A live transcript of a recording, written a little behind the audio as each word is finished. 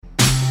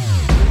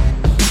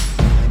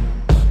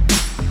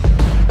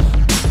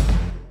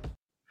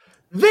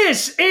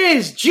This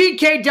is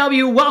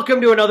GKW.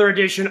 Welcome to another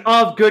edition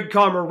of Good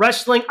Karma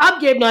Wrestling. I'm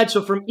Gabe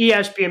Neitzel from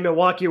ESPN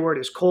Milwaukee, where it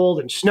is cold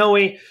and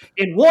snowy.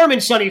 In warm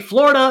and sunny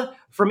Florida,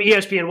 from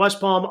ESPN West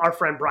Palm, our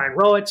friend Brian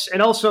Rowitz.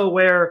 And also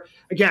where,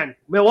 again,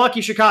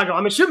 Milwaukee, Chicago.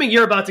 I'm assuming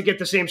you're about to get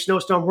the same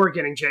snowstorm we're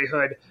getting, Jay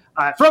Hood.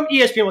 From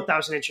ESPN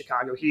 1000 in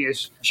Chicago, he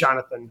is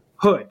Jonathan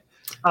Hood.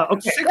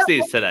 Okay.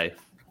 60s today.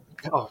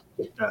 Out.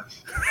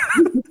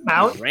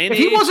 If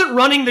he wasn't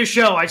running the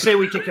show, I say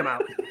we kick him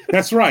out.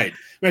 That's right.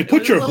 Man,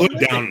 put your hood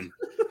down.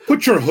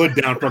 Put your hood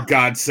down, for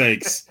God's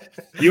sakes.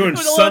 You're in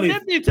sunny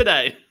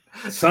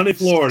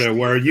Florida,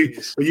 where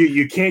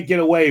you can't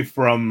get away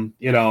from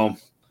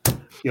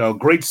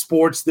great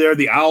sports. There,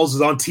 the Owls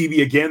is on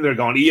TV again. They're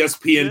on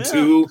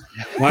ESPN2.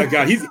 My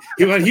God, you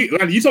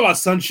talk about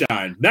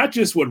sunshine, not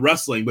just with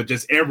wrestling, but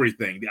just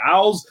everything. The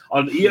Owls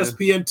on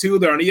ESPN2.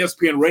 They're on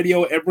ESPN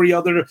Radio every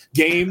other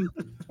game.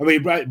 I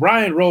mean,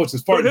 Brian Rhodes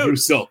is farting through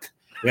silk.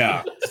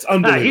 Yeah, it's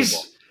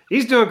unbelievable.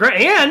 He's doing great,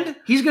 and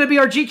he's going to be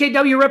our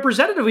GKW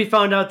representative. We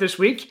found out this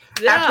week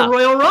at the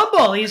Royal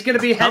Rumble. He's going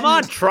to be heading. Come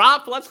on,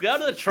 Trop. Let's go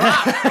to the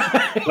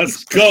Trop.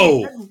 Let's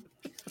go.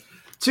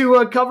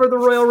 To cover the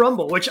Royal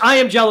Rumble, which I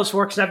am jealous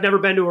for because I've never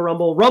been to a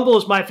Rumble. Rumble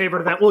is my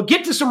favorite event. We'll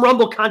get to some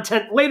Rumble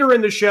content later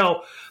in the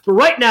show. But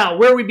right now,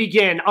 where we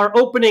begin, our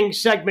opening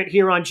segment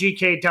here on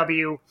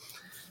GKW,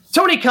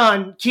 Tony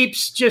Khan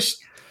keeps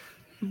just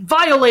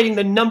violating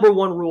the number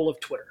one rule of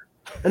Twitter,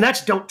 and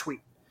that's don't tweet.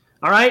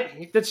 All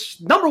right? That's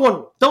number one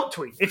rule. Don't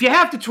tweet. If you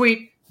have to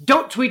tweet,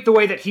 don't tweet the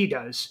way that he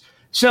does.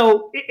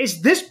 So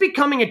is this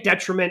becoming a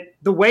detriment,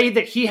 the way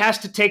that he has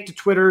to take to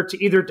Twitter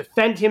to either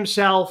defend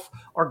himself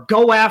or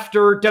go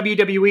after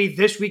WWE?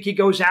 This week he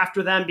goes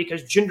after them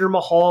because Jinder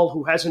Mahal,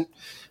 who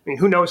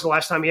knows the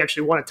last time he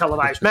actually won a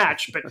televised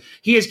match, but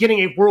he is getting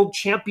a world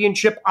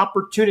championship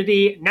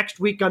opportunity next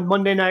week on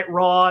Monday Night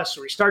Raw.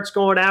 So he starts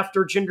going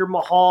after Jinder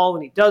Mahal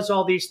and he does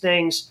all these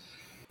things.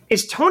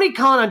 Is Tony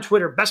Khan on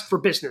Twitter best for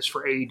business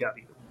for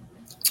AEW?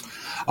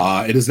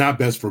 It is not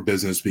best for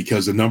business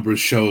because the numbers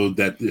show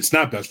that it's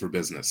not best for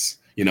business.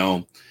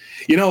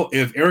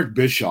 If Eric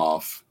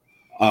Bischoff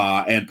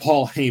and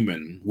Paul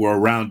Heyman were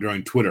around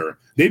during Twitter,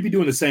 they'd be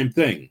doing the same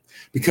thing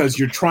because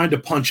you're trying to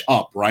punch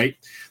up, right?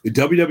 The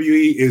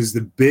WWE is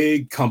the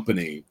big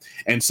company.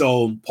 And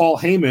so Paul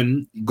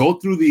Heyman, go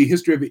through the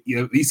history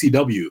of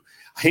ECW.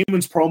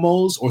 Heyman's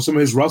promos or some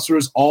of his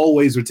wrestlers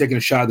always are taking a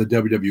shot at the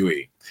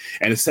WWE.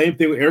 And the same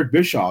thing with Eric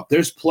Bischoff.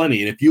 There's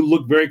plenty. And if you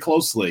look very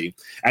closely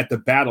at the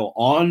battle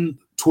on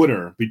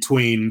Twitter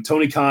between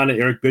Tony Khan and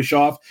Eric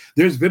Bischoff,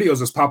 there's videos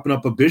that's popping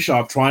up of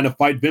Bischoff trying to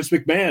fight Vince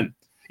McMahon.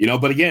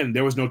 But again,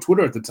 there was no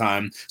Twitter at the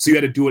time, so you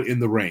had to do it in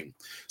the ring.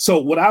 So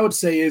what I would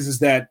say is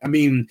that,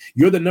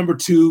 you're the number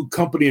 2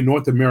 company in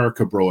North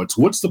America, bro.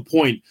 What's the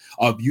point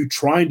of you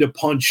trying to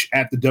punch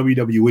at the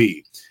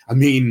WWE?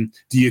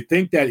 Do you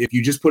think that if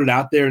you just put it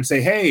out there and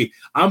say, hey,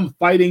 I'm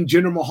fighting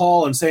Jinder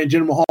Mahal and saying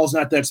Jinder Mahal's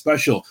not that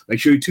special,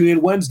 make sure you tune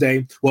in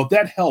Wednesday. Well, if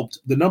that helped,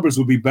 the numbers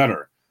would be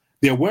better.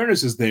 The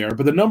awareness is there,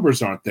 but the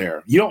numbers aren't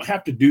there. You don't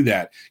have to do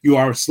that. You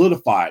are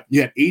solidified.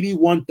 You had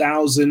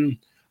 81,000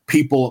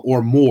 people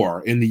or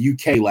more in the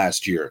UK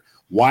last year.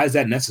 Why is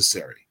that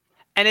necessary?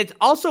 And it's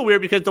also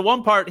weird because the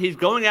one part he's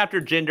going after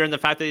Jinder and the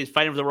fact that he's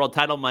fighting for the world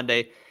title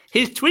Monday,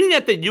 he's tweeting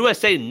at the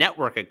USA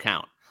Network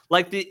account.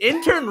 Like, the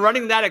intern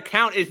running that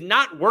account is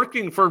not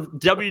working for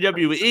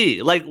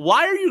WWE. Like,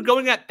 why are you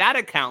going at that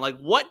account? Like,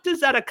 what does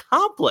that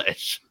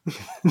accomplish?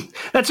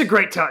 That's a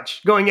great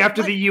touch, going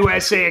after the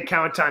USA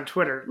account on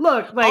Twitter.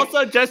 Look,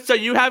 also, just so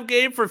you have,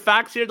 Gabe, for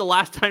facts here, the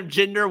last time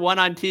Jinder won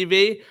on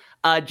TV,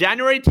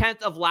 January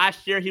 10th of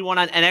last year, he won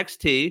on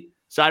NXT.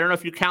 So I don't know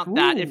if you count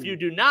that. If you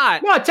do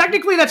not. No,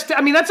 technically that's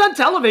on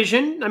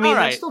television.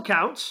 That still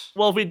counts.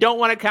 Well, if we don't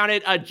want to count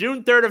it,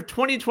 June 3rd of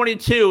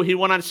 2022, he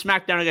won on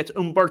SmackDown against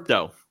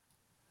Humberto.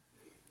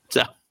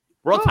 So,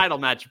 world title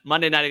match,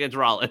 Monday night against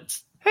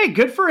Rollins. Hey,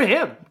 good for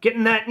him.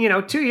 Getting that,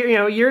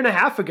 a year and a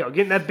half ago,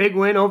 getting that big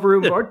win over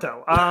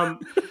Humberto.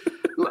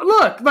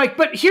 Look,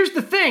 but here's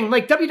the thing.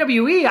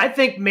 WWE, I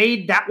think,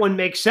 made that one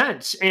make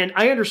sense. And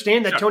I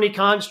understand that Tony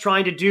Khan's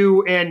trying to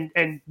do, and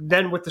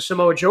then with the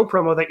Samoa Joe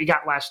promo that you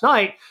got last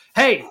night,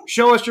 hey,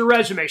 show us your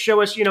resume.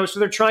 Show us, so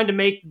they're trying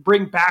to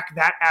bring back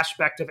that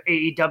aspect of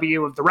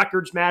AEW, of the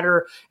records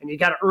matter, and you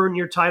got to earn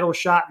your title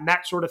shot and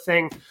that sort of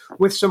thing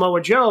with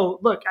Samoa Joe.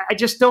 Look, I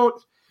just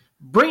don't,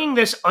 bringing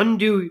this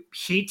undue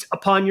heat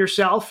upon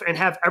yourself and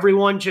have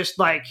everyone just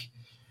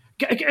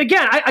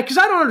again, because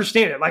I don't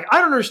understand it. I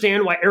don't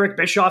understand why Eric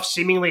Bischoff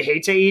seemingly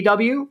hates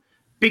AEW,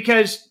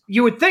 because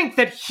you would think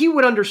that he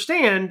would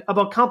understand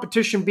about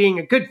competition being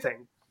a good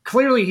thing.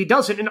 Clearly he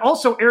doesn't. And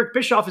also Eric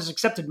Bischoff has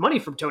accepted money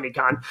from Tony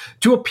Khan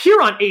to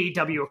appear on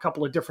AEW a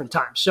couple of different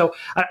times. So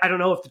I don't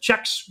know if the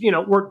checks,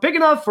 weren't big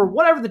enough or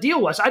whatever the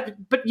deal was.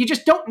 But you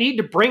just don't need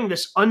to bring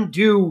this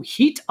undue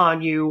heat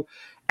on you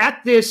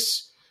at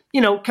this,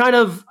 kind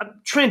of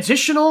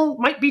transitional,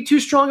 might be too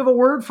strong of a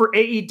word for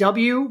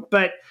AEW,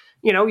 but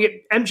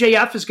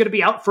MJF is going to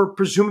be out for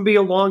presumably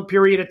a long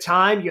period of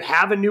time. You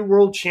have a new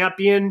world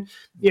champion.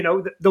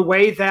 The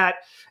way that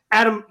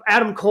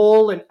Adam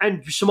Cole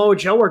and Samoa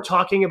Joe are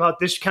talking about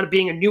this kind of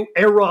being a new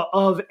era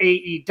of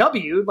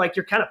AEW. Like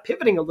you're kind of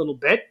pivoting a little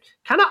bit,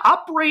 kind of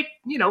operate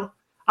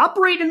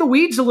in the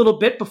weeds a little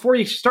bit before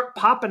you start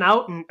popping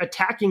out and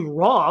attacking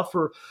Raw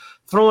for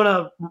throwing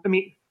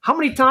how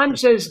many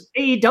times has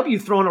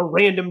AEW thrown a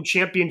random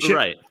championship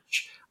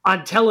match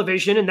on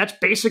television? And that's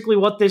basically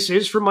what this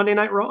is for Monday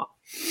Night Raw.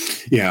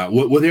 Yeah,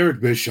 with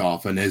Eric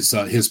Bischoff and his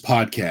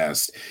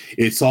podcast,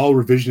 it's all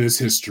revisionist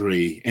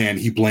history, and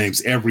he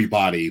blames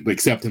everybody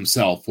except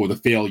himself for the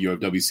failure of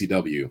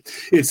WCW.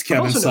 It's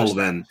Kevin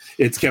Sullivan.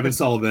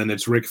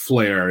 It's Ric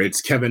Flair.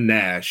 It's Kevin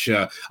Nash.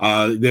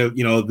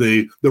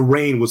 The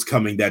rain was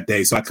coming that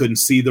day, so I couldn't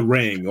see the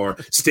ring. Or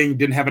Sting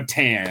didn't have a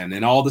tan,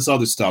 and all this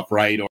other stuff,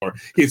 right? Or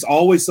it's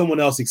always someone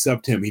else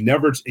except him. He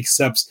never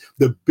accepts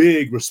the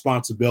big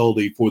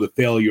responsibility for the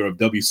failure of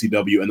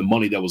WCW and the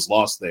money that was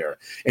lost there.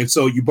 And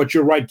so but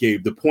you're right,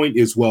 Gabe. The point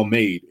is well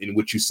made in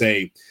which you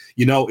say,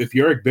 if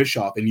you're Eric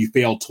Bischoff and you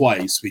failed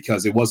twice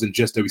because it wasn't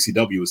just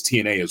WCW, it was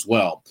TNA as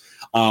well.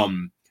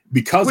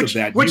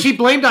 Which he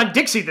blamed on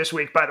Dixie this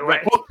week, by the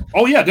way.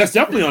 Oh yeah, that's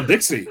definitely on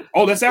Dixie.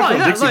 Oh, that's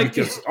definitely on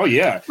Dixie.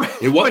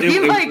 It was.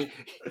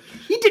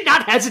 He did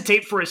not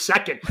hesitate for a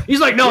second.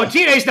 He's like, no,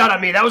 TNA's not on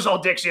me. That was all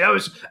Dixie. That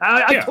was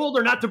I told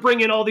her not to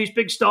bring in all these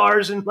big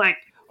stars and like.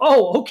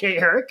 Oh, okay,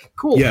 Eric.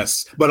 Cool.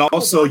 Yes, but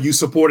also you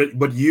supported,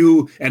 but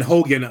you and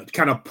Hogan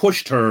kind of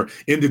pushed her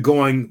into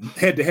going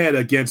head-to-head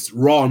against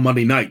Raw on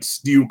Monday nights.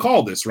 Do you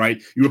recall this,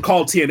 right? You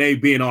recall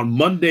TNA being on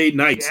Monday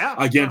nights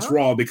against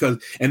Raw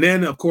and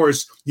then, of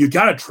course, you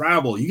got to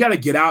travel. You got to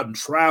get out and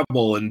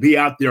travel and be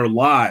out there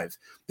live.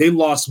 They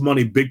lost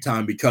money big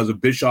time because of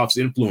Bischoff's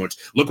influence.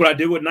 Look what I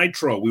did with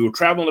Nitro. We were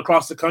traveling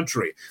across the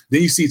country.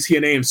 Then you see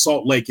TNA in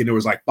Salt Lake, and there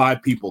was like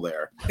 5 people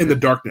there in the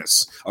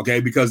darkness, okay,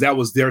 because that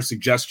was their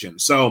suggestion.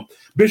 So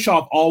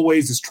Bischoff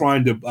always is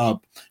trying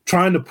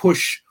to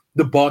push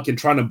the buck and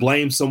trying to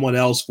blame someone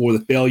else for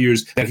the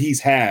failures that he's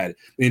had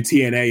in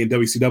TNA and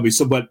WCW.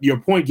 So, but your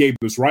point, Gabe,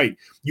 was right.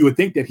 You would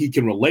think that he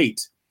can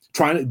relate.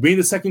 Trying to be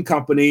the second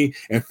company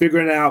and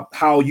figuring out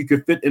how you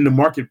could fit in the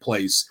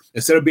marketplace.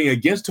 Instead of being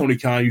against Tony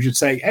Khan, you should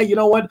say, hey, you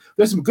know what?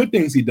 There's some good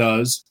things he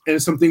does and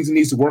some things he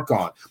needs to work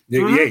on.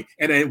 Mm-hmm.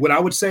 And then what I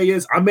would say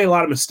is I made a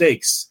lot of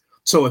mistakes.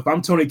 So if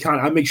I'm Tony Khan,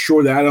 I make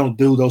sure that I don't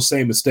do those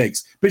same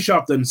mistakes.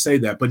 Bischoff doesn't say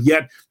that, but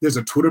yet there's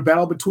a Twitter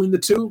battle between the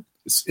two.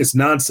 It's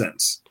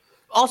nonsense.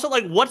 Also,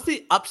 like, what's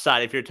the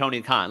upside if you're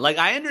Tony Khan? Like,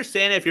 I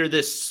understand if you're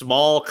this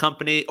small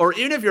company, or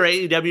even if you're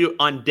AEW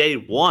on day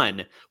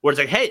one, where it's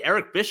like, hey,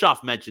 Eric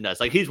Bischoff mentioned us.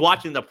 Like, he's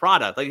watching the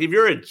product. Like, if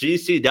you're a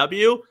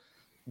GCW,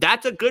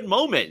 that's a good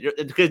moment.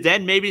 Because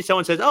then maybe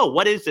someone says, oh,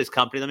 what is this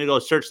company? Let me go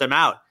search them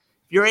out.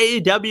 If you're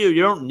AEW,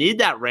 you don't need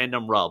that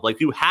random rub. Like,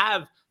 you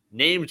have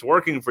names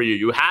working for you.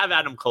 You have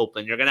Adam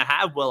Copeland. You're going to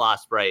have Will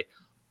Ospreay.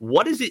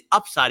 What is the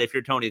upside if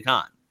you're Tony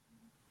Khan?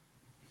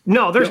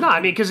 No, there's not.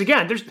 I mean, because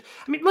again,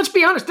 let's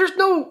be honest. There's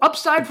no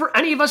upside for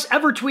any of us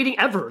ever tweeting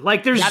ever.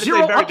 Like, there's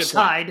zero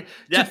upside.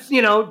 Yes.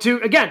 To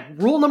again,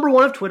 rule number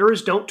 1 of Twitter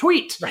is don't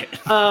tweet. Right.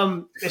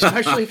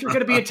 Especially if you're going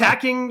to be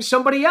attacking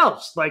somebody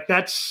else. Like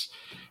that's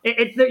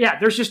it. Yeah,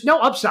 there's just no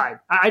upside.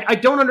 I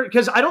don't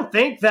because I don't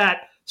think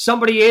that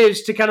somebody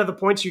is, to kind of the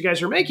points you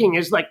guys are making,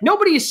 is like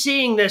nobody is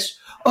seeing this.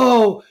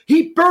 Oh,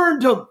 he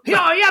burned him. He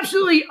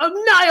absolutely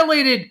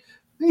annihilated.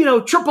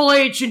 Triple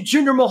H and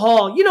Jinder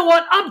Mahal. You know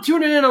what? I'm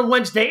tuning in on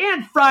Wednesday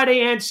and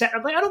Friday and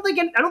Saturday. I don't think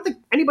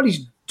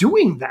anybody's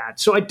doing that.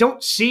 So I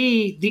don't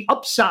see the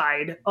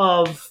upside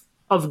of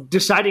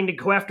deciding to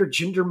go after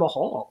Jinder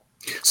Mahal.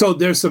 So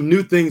there's some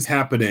new things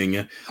happening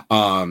in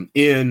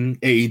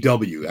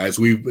AEW. As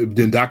we've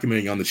been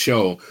documenting on the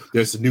show,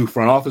 there's new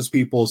front office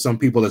people, some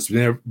people that's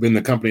been in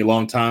the company a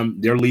long time,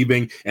 they're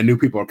leaving, and new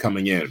people are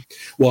coming in.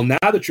 Well, now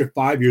that you're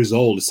 5 years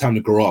old, it's time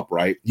to grow up,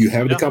 right? You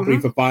have the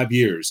company for 5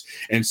 years.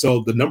 And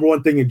so the number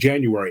one thing in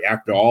January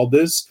after all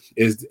this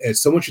is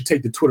someone should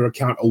take the Twitter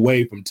account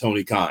away from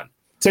Tony Khan.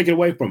 Take it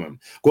away from him.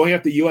 Going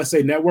after the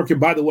USA Network.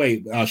 And by the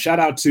way, shout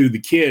out to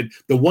the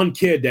one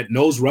kid that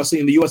knows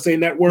wrestling in the USA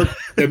Network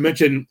that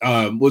mentioned,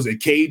 was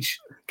it Cage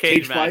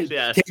Cage fight? match,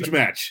 yes. Cage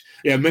match.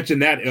 Yeah,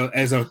 mentioned that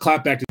as a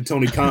clapback to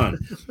Tony Khan.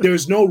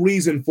 There's no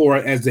reason for,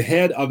 as the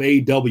head of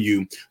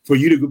AEW, for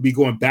you to be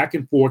going back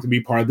and forth and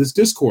be part of this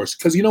discourse.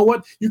 Because you know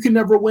what? You can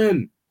never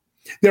win.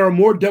 There are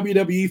more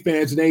WWE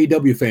fans than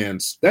AEW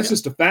fans. That's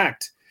just a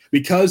fact.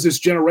 Because it's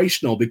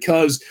generational,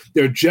 because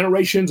there are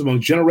generations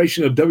among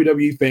generation of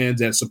WWE fans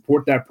that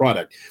support that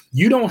product.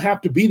 You don't have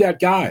to be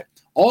that guy.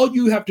 All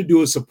you have to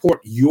do is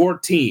support your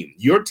team.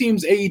 Your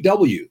team's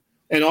AEW.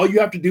 And all you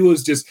have to do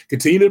is just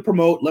continue to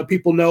promote, let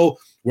people know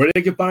where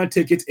they can find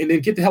tickets, and then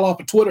get the hell off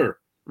of Twitter.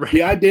 Right.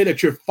 The idea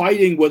that you're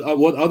fighting with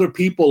other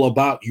people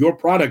about your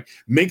product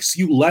makes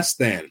you less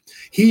than.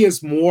 He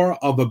is more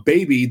of a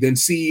baby than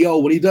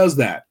CEO when he does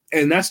that.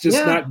 And that's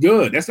just not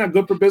good. That's not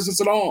good for business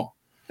at all.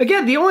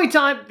 Again, the only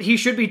time he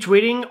should be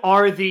tweeting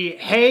are the,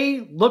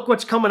 hey, look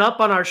what's coming up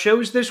on our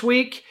shows this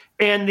week,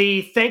 and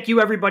the thank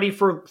you everybody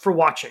for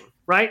watching.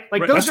 right?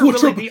 Like Right. those are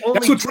really the only.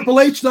 That's what Triple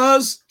H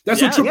does.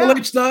 That's what Triple Yeah.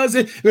 H does,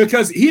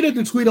 because he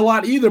didn't tweet a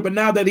lot either. But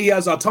now that he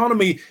has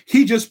autonomy,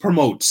 he just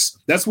promotes.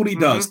 That's what he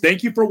does.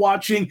 Thank you for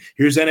watching.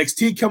 Here's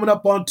NXT coming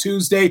up on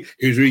Tuesday.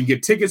 Here's where you can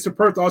get tickets to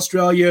Perth,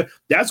 Australia.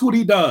 That's what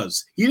he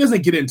does. He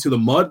doesn't get into the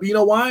mud. But you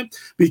know why?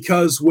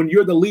 Because when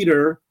you're the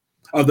leader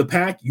of the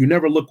pack, you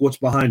never look what's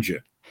behind you.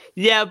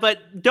 Yeah,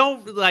 but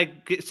don't like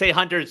say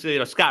Hunter's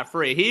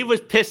scot-free. He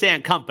was Piss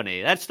and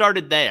Company. That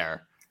started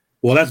there.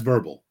 Well, that's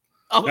verbal.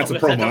 Oh, That's a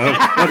promo.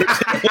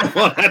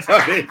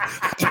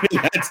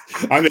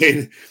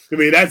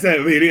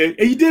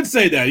 He did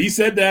say that. He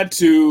said that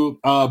to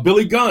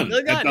Billy Gunn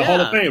at the Hall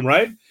of Fame,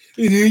 right?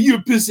 You're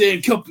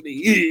pissing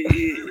company.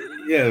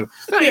 Yeah.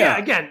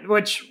 Again,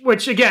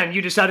 which again,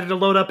 you decided to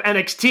load up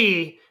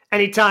NXT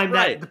anytime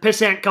that the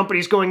pissant company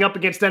is going up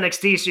against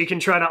NXT, so you can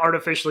try to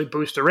artificially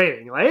boost a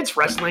rating. Like, it's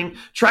wrestling.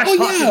 Trash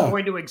talk is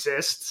going to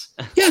exist.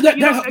 Yeah,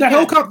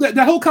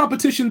 that whole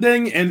competition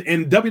thing and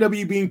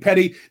WWE being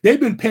petty, they've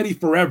been petty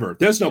forever.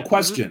 There's no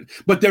question.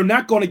 But they're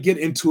not going to get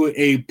into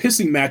a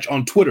pissing match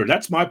on Twitter.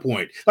 That's my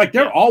point. Like,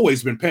 they've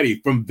always been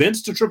petty. From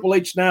Vince to Triple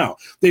H now,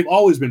 they've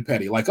always been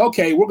petty. Like,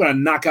 okay, we're going to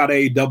knock out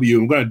AEW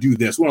and we're going to do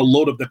this. We're going to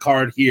load up the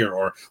card here,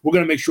 or we're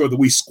going to make sure that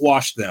we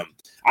squash them.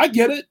 I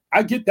get it.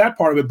 I get that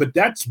part of it, but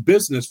that's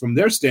business from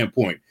their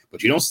standpoint.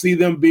 But you don't see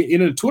them be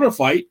in a Twitter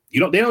fight. They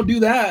don't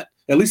do that.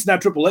 At least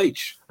not Triple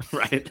H.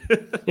 Right.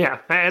 Yeah,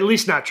 at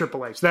least not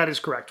Triple H. That is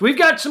correct. We've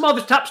got some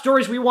other top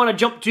stories we want to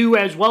jump to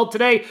as well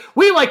today.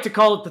 We like to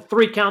call it the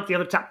 3 count, the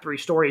other top 3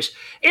 stories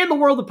in the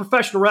world of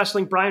professional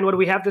wrestling. Brian, what do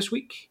we have this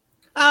week?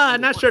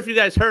 Not sure if you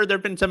guys heard, there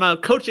have been some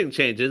coaching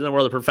changes in the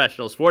world of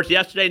professional sports.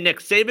 Yesterday, Nick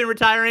Saban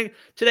retiring.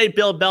 Today,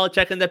 Bill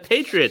Belichick and the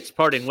Patriots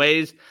parting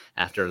ways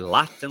after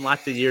lots and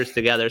lots of years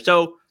together.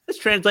 So let's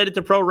translate it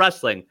to pro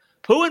wrestling.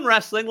 Who in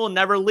wrestling will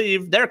never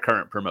leave their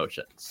current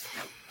promotions?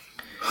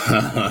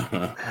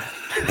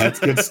 That's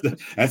good.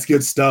 That's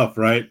good stuff,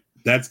 right?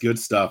 That's good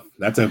stuff.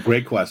 That's a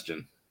great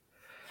question.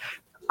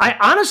 I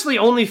honestly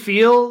only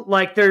feel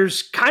like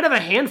there's kind of a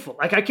handful.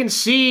 Like, I can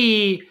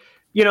see,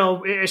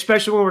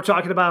 especially when we're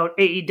talking about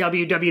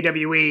AEW,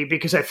 WWE,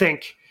 because I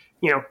think,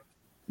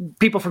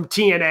 people from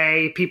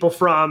TNA, people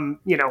from,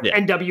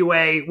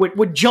 NWA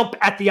would jump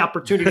at the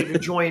opportunity to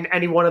join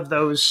any one of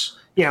those,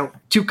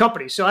 2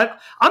 companies. So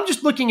I'm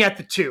just looking at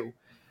the 2.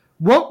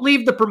 Won't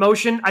leave the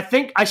promotion. I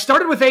think I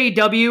started with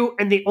AEW,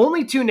 and the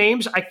only 2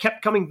 names I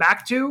kept coming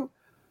back to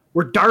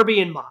were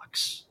Darby and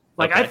Mox.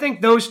 Like, I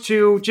think those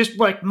 2, just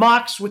like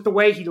Mox, with the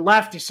way he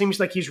left, it seems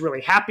like he's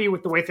really happy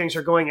with the way things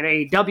are going in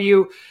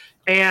AEW.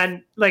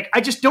 And, like,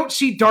 I just don't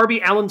see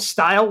Darby Allin's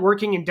style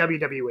working in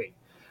WWE.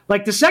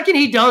 Like, the second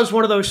he does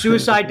one of those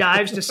suicide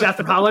dives to Seth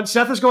Rollins,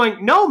 Seth is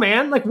going, no,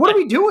 man, like, what are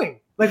we doing?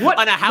 Like, what?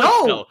 On a house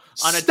show.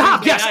 On a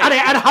stop. Yes, night.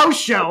 at a house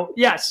show.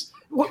 Yes.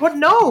 What?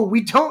 No,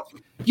 we don't.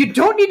 You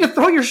don't need to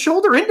throw your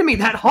shoulder into me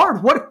that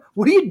hard. What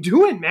are you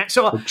doing, man?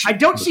 So I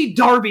don't see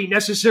Darby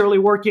necessarily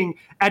working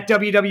at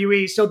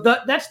WWE. So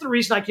that's the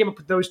reason I came up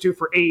with those 2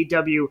 for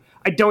AEW.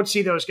 I don't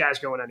see those guys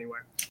going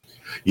anywhere.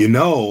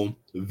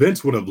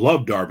 Vince would have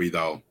loved Darby,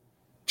 though,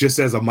 just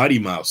as a Mighty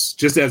Mouse,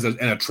 just as an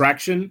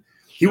attraction.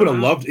 He would have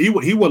loved. He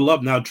would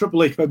love. Now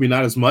Triple H maybe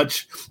not as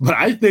much, but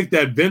I think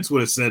that Vince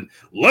would have said,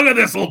 "Look at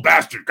this little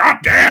bastard! God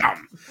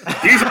damn,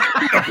 he's all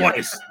over the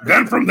place."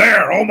 Then from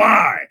there, oh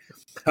my,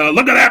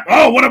 look at that!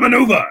 Oh, what a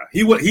maneuver!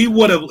 He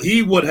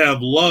would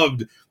have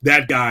loved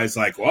that guy's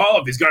like, well,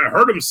 if he's gonna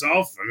hurt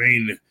himself, I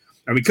mean,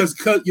 because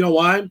you know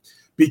why?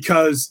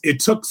 Because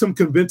it took some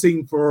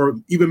convincing for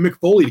even Mick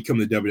Foley to come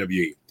to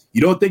WWE.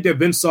 You don't think that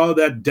Vince saw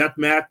that death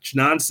match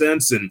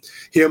nonsense and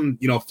him,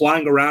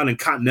 flying around in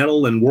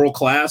Continental and World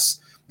Class?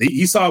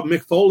 He saw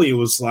Mick Foley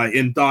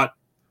and thought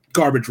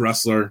garbage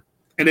wrestler.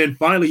 And then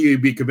finally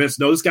he'd be convinced,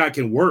 no, this guy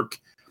can work.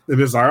 And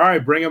he was like, all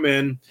right, bring him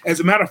in. As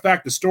a matter of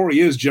fact, the story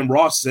is Jim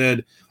Ross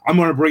said, I'm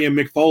going to bring in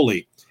Mick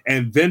Foley.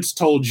 And Vince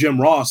told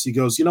Jim Ross, he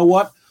goes, you know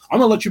what? I'm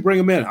going to let you bring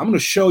him in. I'm going to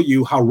show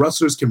you how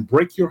wrestlers can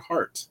break your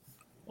heart.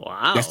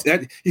 Wow.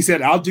 He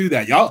said, I'll do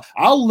that.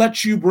 I'll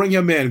let you bring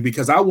him in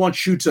because I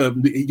want you to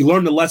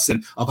learn the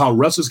lesson of how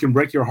wrestlers can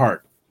break your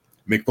heart.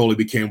 Mick Foley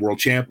became world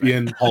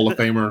champion, Hall of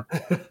Famer.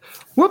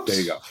 Whoops.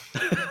 There you go.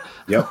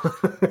 Yep.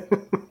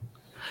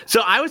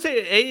 So I would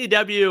say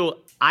AEW,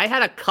 I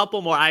had a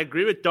couple more. I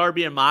agree with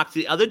Darby and Mox.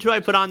 The other 2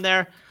 I put on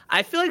there,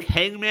 I feel like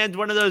Hangman's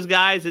one of those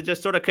guys that's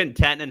just sort of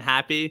content and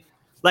happy.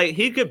 Like,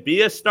 he could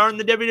be a star in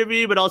the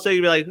WWE, but also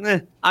he'd be like,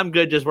 I'm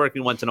good just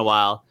working once in a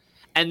while.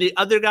 And the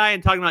other guy,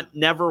 and talking about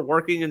never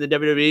working in the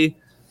WWE,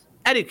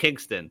 Eddie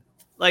Kingston.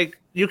 Like,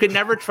 you can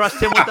never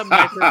trust him with a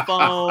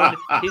microphone.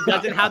 He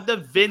doesn't have the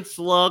Vince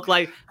look.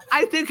 Like,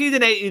 I think he's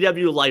an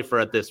AEW lifer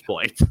at this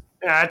point.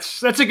 Yeah,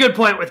 that's a good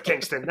point with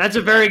Kingston. That's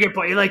a very good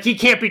point. Like, he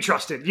can't be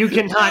trusted. You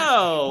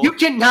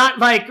cannot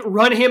like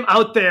run him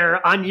out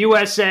there on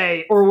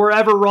USA or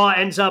wherever Raw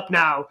ends up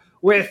now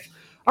with,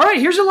 all right,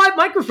 here's a live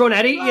microphone,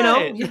 Eddie.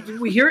 Right.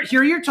 Here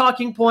are your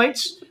talking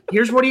points.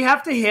 Here's what you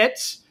have to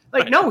hit.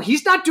 Like, no,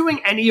 he's not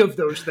doing any of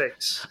those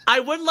things. I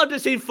would love to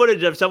see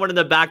footage of someone in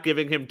the back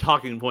giving him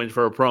talking points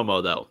for a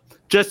promo, though,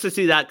 just to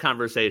see that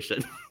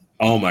conversation.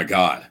 Oh my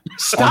God!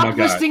 Stop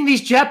listing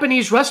these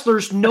Japanese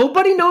wrestlers.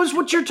 Nobody knows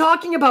what you're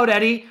talking about,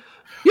 Eddie.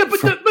 Yeah,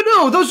 but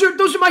no, those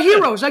are my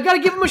heroes. I got to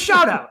give them a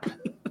shout out.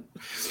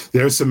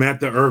 There's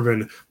Samantha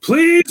Irvin.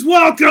 Please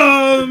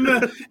welcome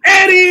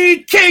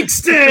Eddie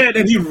Kingston.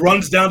 And he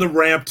runs down the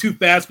ramp too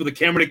fast for the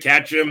camera to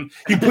catch him.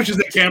 He pushes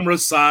the camera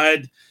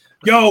aside.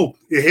 Yo,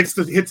 it hits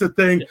the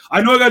thing.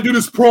 I know I gotta do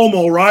this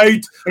promo,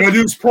 right? I gotta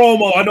do this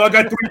promo. I know I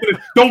got 3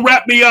 minutes. Don't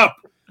wrap me up.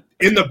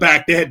 In the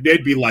back, they'd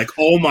be like,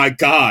 "Oh my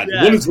God,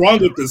 What is wrong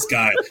with this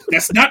guy?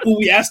 That's not what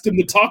we asked him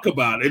to talk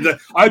about." And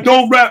I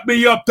don't wrap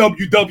me up,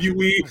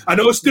 WWE. I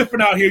know it's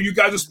different out here. You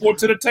guys are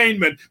sports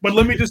entertainment, but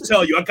let me just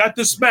tell you, I got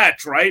this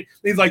match right.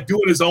 He's like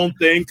doing his own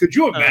thing. Could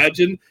you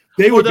imagine?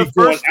 They would the be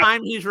first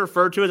time he's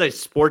referred to as a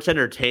sports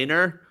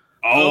entertainer.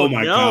 Oh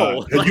my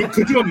God!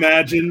 Could you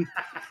imagine?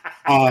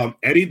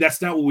 Eddie,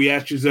 that's not what we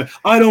asked you to say.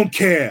 I don't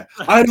care.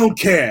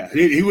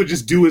 He would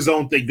just do his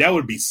own thing. That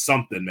would be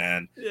something,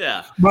 man.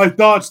 Yeah. My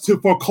thoughts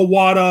for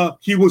Kawada.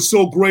 He was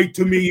so great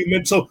to me. He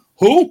meant so.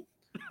 Who?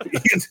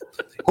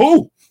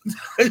 Who?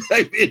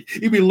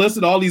 He'd be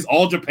listing all these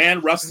All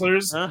Japan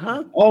wrestlers.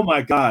 Oh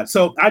my God.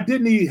 So I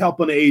did need help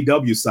on the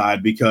AEW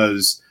side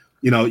because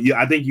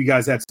I think you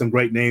guys had some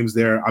great names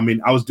there. I mean,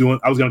 I was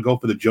gonna go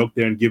for the joke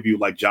there and give you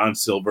like John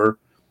Silver,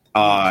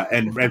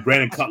 and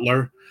Brandon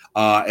Cutler.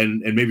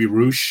 And maybe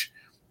Roosh.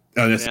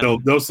 So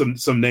those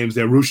some names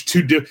there. Roosh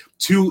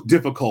too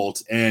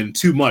difficult and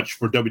too much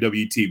for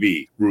WWE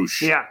TV.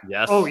 Roosh. Yeah.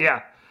 Yes. Oh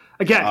yeah.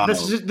 Again,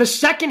 this is the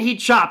second he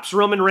chops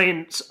Roman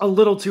Reigns a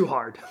little too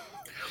hard.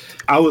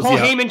 Paul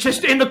Heyman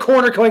just in the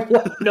corner going,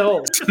 "What?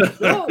 No."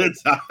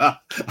 I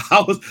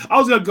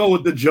was gonna go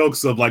with the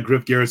jokes of like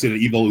Griff Garrison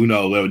and Evil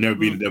Uno that would never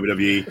be in the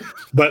WWE,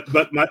 but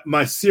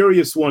my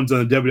serious ones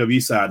on the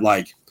WWE side,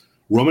 like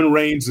Roman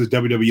Reigns is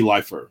WWE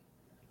lifer.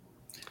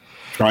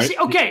 Right. See,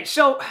 okay,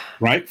 so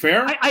right,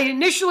 fair. I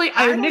initially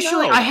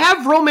I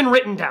have Roman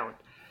written down,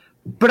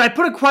 but I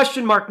put a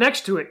question mark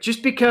next to it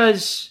just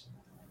because.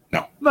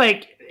 No.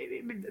 Like,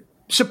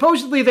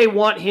 supposedly they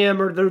want him,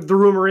 or the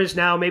rumor is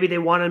now maybe they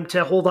want him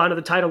to hold on to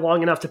the title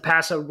long enough to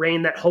pass a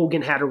reign that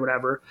Hogan had or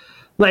whatever.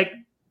 Like,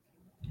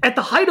 at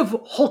the height of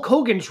Hulk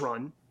Hogan's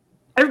run,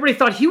 everybody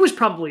thought he was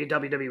probably a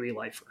WWE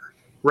lifer,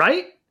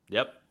 right?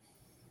 Yep.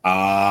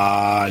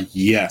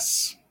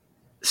 Yes.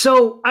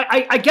 So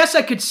I guess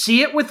I could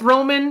see it with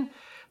Roman,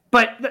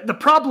 but the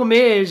problem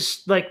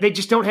is like they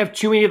just don't have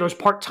too many of those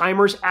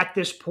part-timers at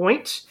this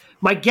point.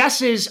 My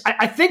guess is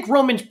I think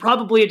Roman's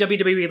probably a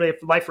WWE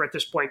lifer at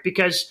this point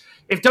because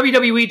if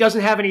WWE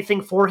doesn't have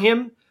anything for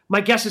him, my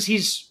guess is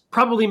he's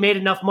probably made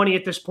enough money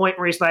at this point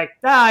where he's like,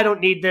 I don't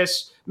need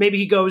this. Maybe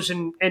he goes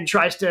and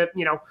tries to,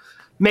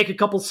 make a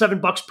couple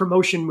 $7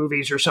 promotion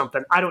movies or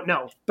something. I don't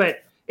know. But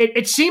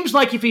it seems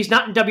like if he's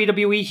not in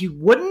WWE, he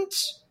wouldn't.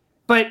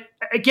 But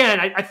again,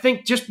 I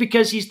think just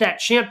because he's that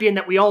champion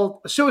that we all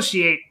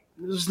associate,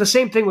 it was the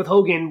same thing with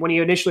Hogan when he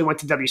initially went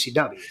to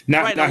WCW.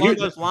 Now along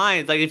those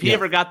lines, like if he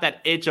ever got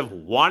that itch of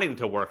wanting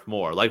to work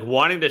more, like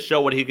wanting to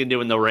show what he can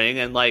do in the ring,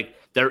 and like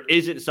there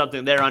isn't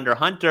something there under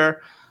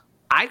Hunter,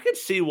 I could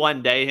see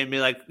one day him be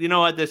like, you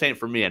know what, this ain't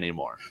for me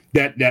anymore.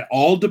 That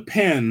all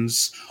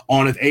depends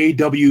on if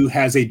AEW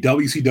has a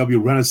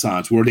WCW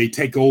renaissance where they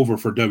take over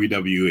for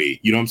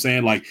WWE. You know what I'm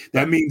saying? Like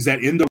that means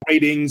that in the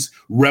ratings,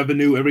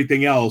 revenue,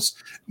 everything else,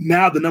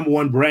 now the number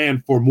one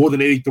brand for more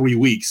than 83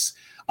 weeks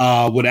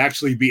would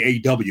actually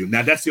be AEW.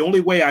 Now that's the only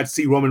way I'd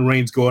see Roman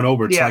Reigns going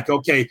over. It's like,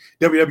 okay,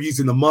 WWE's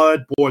in the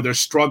mud, boy, they're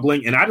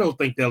struggling, and I don't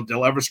think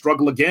they'll ever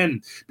struggle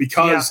again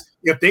because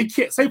if they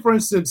can't, say for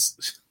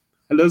instance.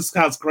 And this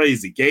sounds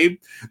crazy, Gabe.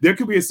 There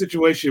could be a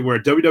situation where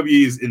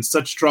WWE is in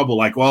such trouble,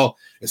 like, well,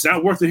 it's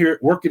not worth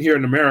it working here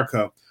in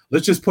America.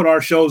 Let's just put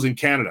our shows in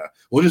Canada.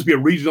 We'll just be a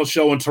regional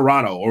show in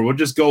Toronto, or we'll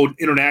just go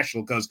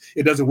international because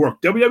it doesn't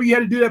work. WWE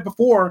had to do that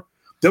before.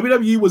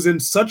 WWE was in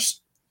such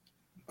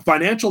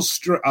financial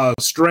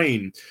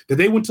strain that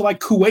they went to like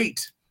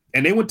Kuwait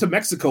and they went to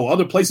Mexico,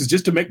 other places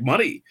just to make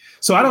money.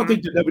 So I don't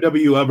think the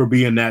WWE will ever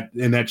be in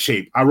that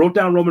shape. I wrote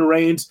down Roman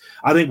Reigns.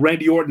 I think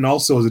Randy Orton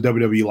also is a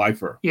WWE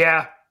lifer.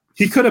 Yeah.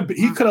 He could have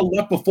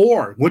left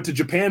before, went to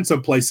Japan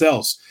someplace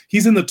else.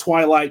 He's in the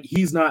twilight.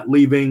 He's not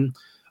leaving.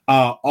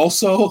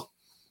 Also,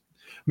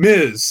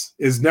 Miz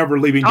is never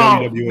leaving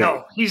WWE.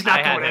 No, he's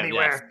not going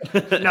anywhere.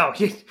 No,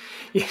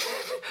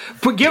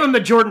 give him the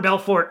Jordan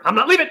Belfort. I'm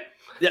not leaving.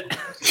 Yeah.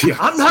 Yes.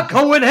 I'm not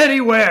going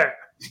anywhere.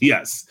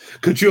 Yes.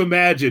 Could you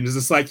imagine? It's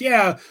just like,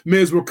 yeah,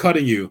 Miz, we're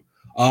cutting you.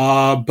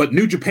 But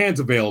New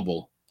Japan's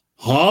available.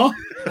 Huh?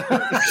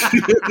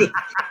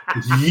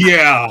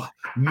 Yeah.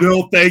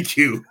 No, thank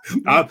you.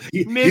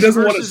 He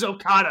doesn't versus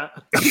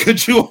Okada.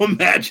 Could you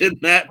imagine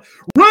that?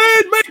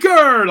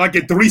 Rainmaker! Like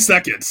in 3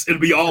 seconds,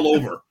 it'll be all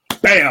over.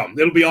 Bam!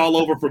 It'll be all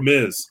over for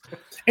Miz.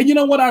 And you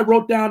know what I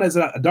wrote down as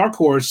a dark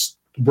horse,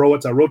 bro?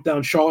 I wrote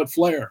down Charlotte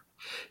Flair.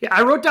 Yeah,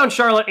 I wrote down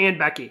Charlotte and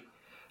Becky.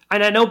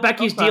 And I know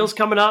Becky's deal's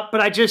coming up, but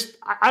I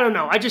don't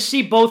know. I just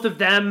see both of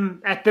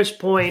them at this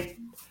point.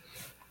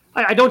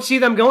 I don't see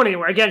them going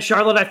anywhere. Again,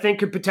 Charlotte, I think,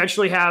 could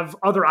potentially have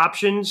other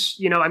options.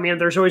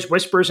 There's always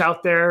whispers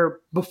out there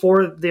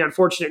before the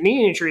unfortunate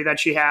knee injury that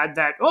she had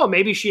that,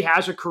 maybe she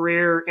has a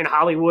career in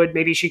Hollywood.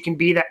 Maybe she can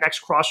be that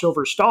next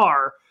crossover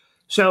star.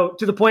 So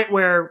to the point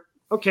where,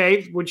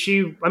 okay, would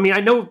she,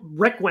 I know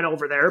Rick went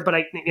over there, but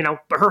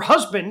but her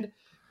husband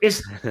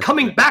is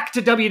coming back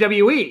to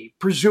WWE,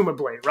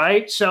 presumably,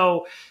 right?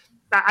 So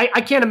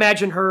I can't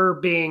imagine her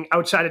being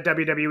outside of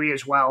WWE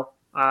as well.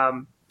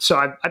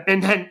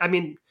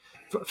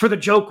 For the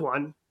joke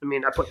one,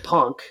 I put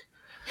Punk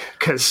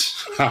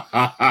because.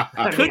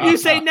 Could you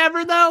say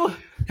never though?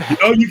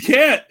 No, you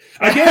can't.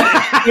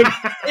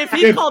 If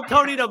he called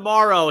Tony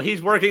tomorrow,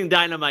 he's working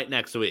Dynamite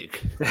next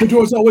week. The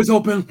door's always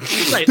open.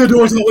 Right. The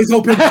door's always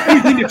open.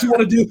 Anything that you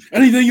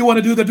want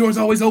to do, the door's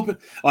always open.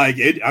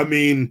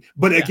 Again,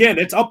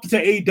 it's up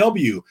to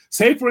AEW.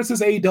 Say, for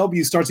instance,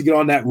 AEW starts to get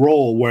on that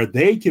roll where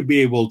they can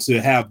be able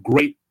to have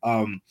great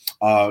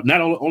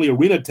not only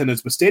arena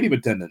attendance but stadium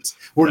attendance.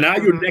 Where now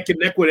you're neck and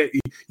neck with it.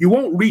 You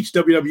won't reach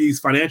WWE's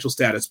financial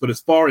status, but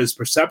as far as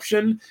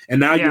perception, and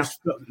now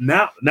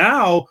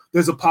now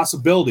there's a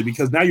possibility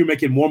because now you're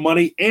making more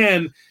money.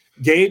 And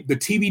Gabe, the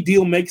TV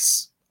deal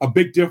makes a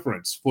big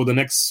difference for the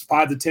next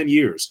 5 to 10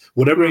 years.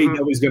 Whatever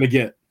AEW is going to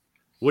get.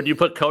 Would you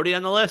put Cody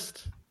on the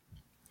list?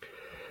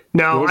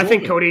 No, I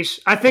think Cody's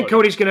going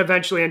to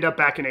eventually end up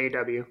back in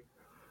AEW.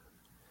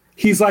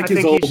 He's like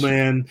his old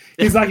man.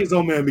 He's like his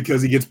old man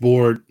because he gets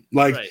bored.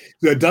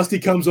 Dusty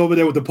comes over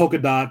there with the polka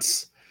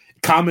dots,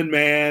 common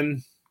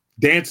man,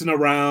 dancing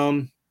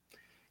around.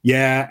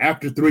 Yeah,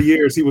 after 3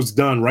 years, he was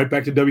done. Right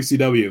back to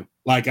WCW.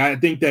 I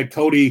think that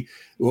Cody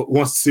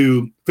wants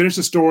to finish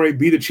the story,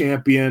 be the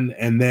champion,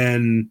 and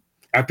then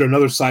after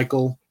another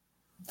cycle,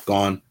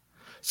 gone.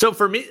 So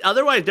for me,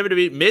 otherwise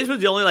WWE, Miz was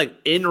the only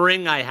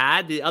in-ring I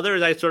had. The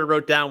others I sort of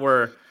wrote down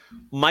were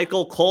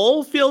Michael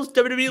Cole feels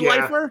WWE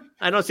lifer.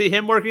 I don't see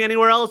him working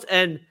anywhere else.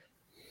 And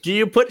do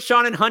you put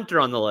Shawn and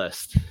Hunter on the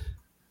list?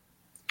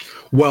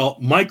 Well,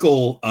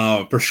 Michael,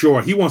 for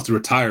sure, he wants to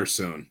retire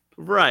soon.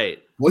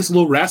 Right. Well, he's a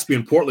little raspy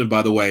in Portland,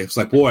 by the way. It's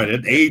boy,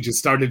 that age is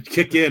starting to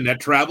kick in. That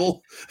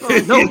travel.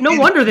 No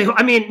wonder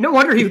no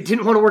wonder he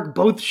didn't want to work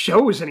both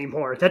shows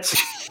anymore. That's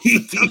a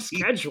tough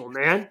schedule,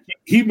 man.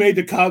 He made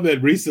the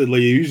comment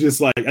recently. He was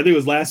just I think it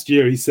was last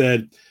year. He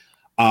said,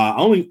 I'm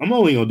only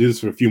going to do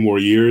this for a few more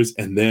years,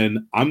 and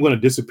then I'm going to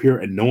disappear,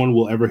 and no one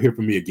will ever hear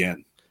from me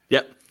again.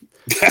 Yep.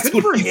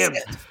 Good for him.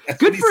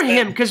 Good for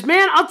him, because,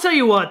 man, I'll tell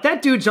you what,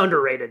 that dude's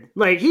underrated.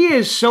 He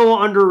is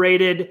so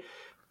underrated.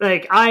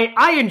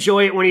 I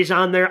enjoy it when he's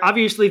on there.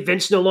 Obviously,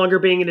 Vince no longer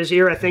being in his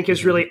ear, I think,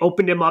 has really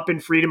opened him up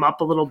and freed him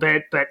up a little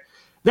bit. But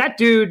that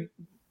dude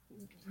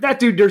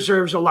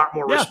deserves a lot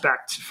more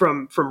respect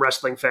from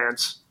wrestling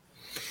fans.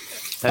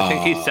 I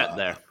think he's set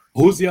there.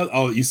 Who's the other?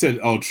 Oh, you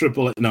said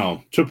Triple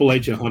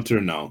H and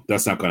Hunter. No,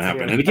 that's not going to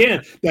happen. Yeah. And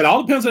again, that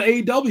all depends on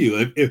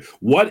AEW.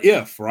 What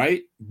if,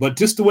 right? But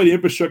just the way the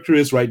infrastructure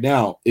is right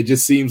now, it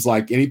just seems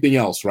like anything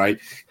else, right?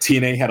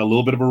 TNA had a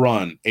little bit of a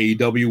run.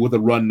 AEW with a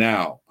run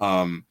now.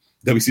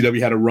 WCW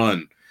had a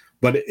run.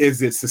 But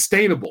is it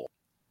sustainable?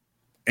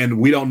 And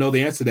we don't know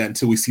the answer to that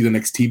until we see the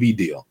next TV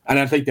deal. And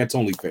I think that's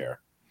only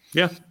fair.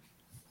 Yeah.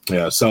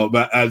 Yeah.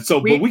 But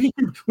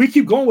we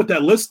keep going with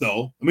that list,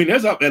 though.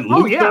 There's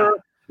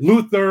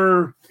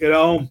Luther,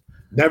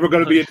 never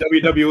going to be in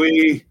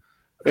WWE.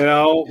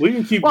 We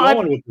can keep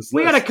going with this list.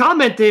 We got a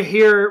comment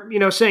here,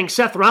 saying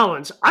Seth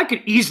Rollins. I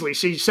could easily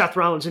see Seth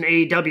Rollins in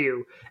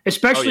AEW,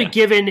 especially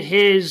given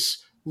his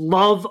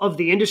love of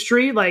the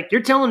industry.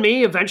 You're telling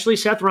me eventually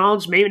Seth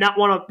Rollins maybe not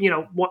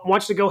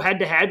wants to go head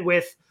to head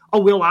with a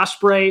Will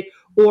Ospreay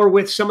or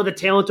with some of the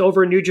talent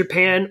over in New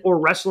Japan or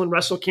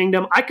Wrestle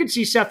Kingdom. I could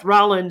see Seth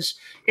Rollins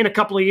in a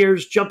couple of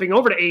years jumping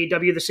over to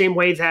AEW the same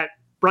way that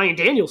Bryan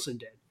Danielson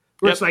did.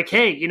 Where it's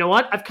hey, you know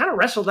what? I've kind of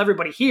wrestled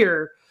everybody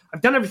here.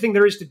 I've done everything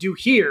there is to do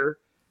here.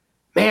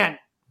 Man,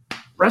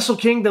 Wrestle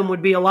Kingdom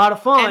would be a lot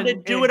of fun. And to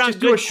do it on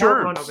good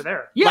short run over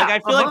there. Yeah, I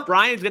feel like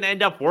Bryan's going to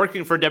end up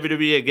working for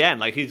WWE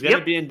again. He's going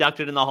to be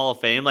inducted in the Hall of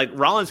Fame.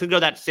 Rollins can go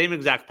that same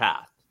exact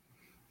path.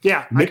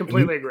 Yeah, I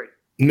completely agree.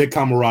 Nick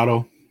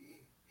Camarado.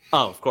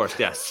 Oh, of course,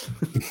 yes.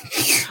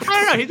 I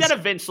don't know. He's got a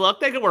Vince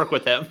look. They can work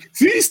with him.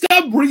 See,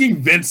 stop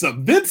bringing Vince up.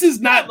 Vince is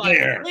not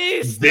there.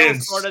 He's still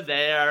sort of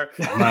there.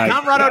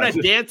 Camarado on a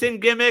dancing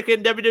gimmick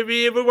in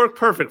WWE, it would work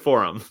perfect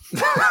for him.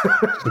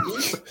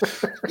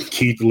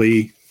 Keith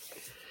Lee.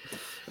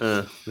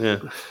 Yeah.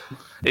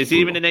 Is he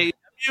even in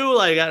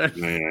AEW?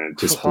 Man,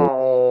 just come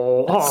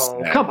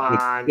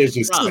on. It's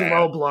just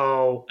low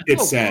blow.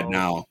 It's sad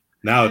now.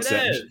 Now it's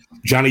sad.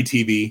 Johnny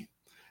TV.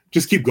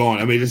 Just keep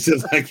going. It's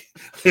just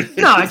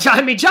no.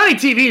 Johnny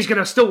TV is going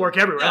to still work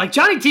everywhere.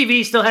 Johnny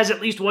TV still has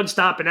at least one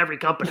stop in every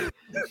company.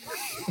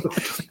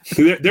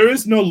 There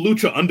is no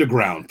Lucha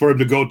Underground for him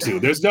to go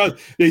to.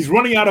 He's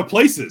running out of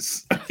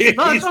places. No, that's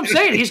what I'm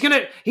saying. He's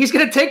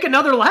gonna take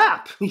another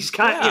lap. He's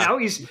got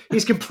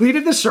he's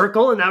completed the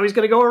circle and now he's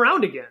gonna go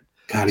around again.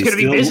 God, he's gonna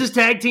be Miz's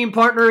tag team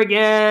partner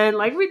again.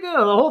 We do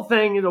the whole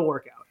thing. It'll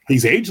work out.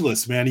 He's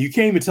ageless, man. You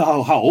can't even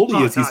tell how old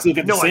he is. He's still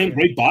got the same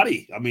great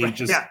body.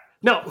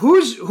 No,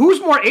 who's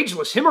more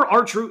ageless, him or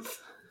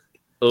R-Truth?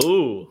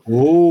 Oh,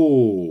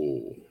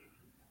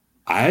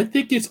 I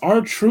think it's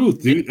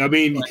R-Truth, dude. I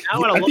mean, I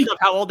want to look up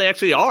how old they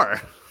actually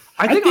are.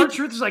 I think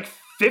R-Truth is like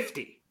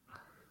 50.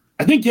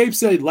 I think Gabe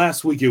said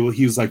last week he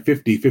was like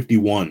 50,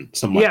 51,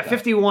 something like that.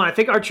 51. I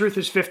think R-Truth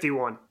is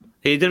 51.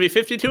 He's going to be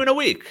 52 in a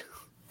week.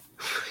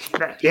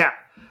 Yeah.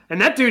 And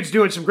that dude's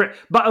doing some great.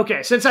 But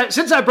okay, since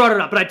I brought it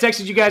up, but I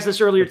texted you guys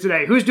this earlier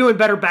today. Who's doing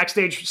better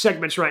backstage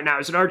segments right now?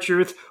 Is it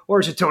R-Truth or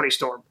is it Tony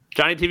Storm?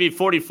 Johnny TV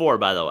 44,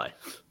 by the way.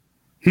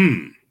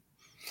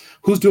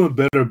 Who's doing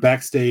better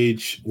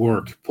backstage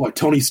work? Boy,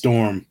 Tony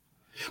Storm.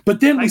 But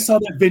then we saw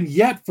that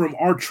vignette from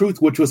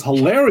R-Truth, which was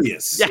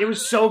hilarious. Yeah, it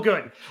was so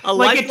good. A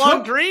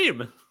lifelong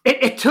dream.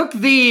 It took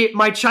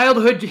my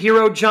childhood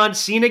hero John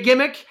Cena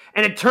gimmick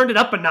and it turned it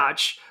up a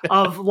notch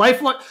of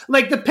lifelong,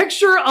 like the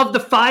picture of the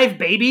 5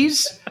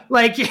 babies,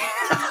 like with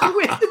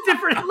the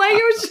different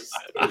layers.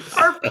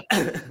 Perfect.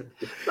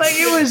 Like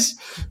it was,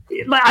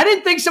 like I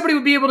didn't think somebody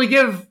would be able to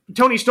give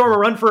Tony Storm a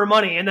run for her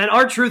money, and then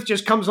R-Truth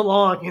just comes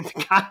along, and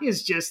the guy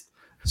is just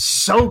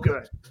so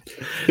good.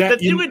 The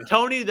thing with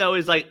Tony though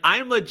is like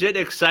I'm legit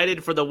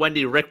excited for the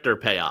Wendy Richter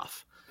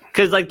payoff.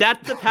 Because, like,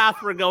 that's the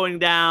path we're going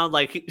down.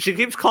 Like, she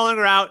keeps calling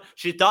her out.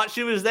 She thought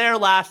she was there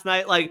last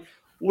night. Like,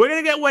 we're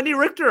going to get Wendy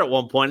Richter at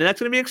one point, and that's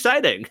going to be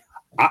exciting.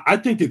 I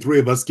think the 3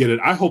 of us get it.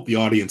 I hope the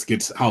audience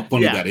gets how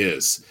funny that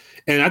is.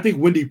 And I think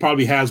Wendy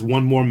probably has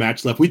one more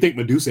match left. We think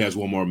Medusa has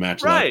one more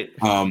match left.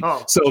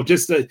 So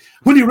just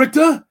Wendy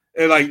Richter?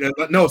 And like,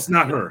 no, it's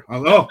not her.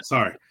 Oh,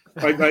 sorry.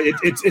 Like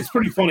it's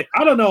pretty funny.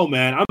 I don't know,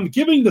 man. I'm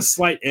giving the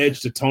slight edge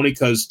to Tony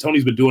because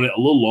Tony's been doing it a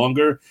little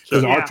longer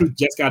because R-Truth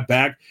just got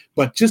back.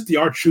 But just the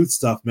R-Truth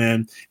stuff,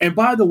 man. And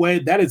by the way,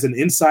 that is an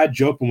inside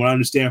joke from what I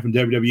understand from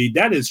WWE.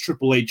 That is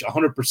Triple H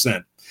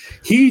 100%.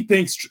 He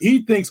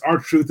thinks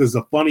R-Truth is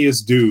the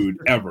funniest dude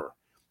ever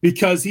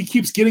because he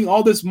keeps getting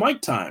all this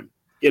mic time.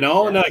 You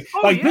know, and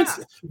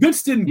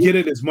Vince didn't get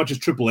it as much as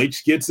Triple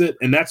H gets it,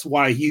 and that's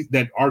why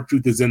that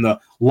R-Truth is in the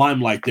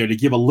limelight there to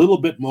give a little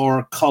bit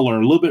more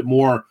color, a little bit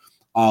more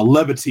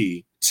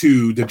levity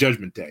to the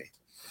Judgment Day.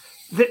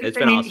 It's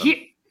been awesome.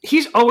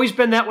 He's always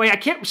been that way.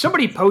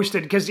 Somebody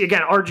posted because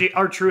again,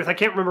 R-Truth. I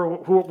can't remember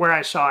where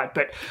I saw it,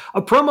 but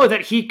a promo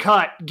that he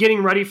cut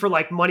getting ready for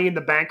like Money in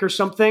the Bank or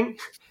something,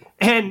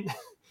 and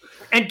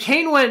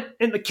Kane went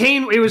and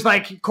it was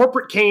like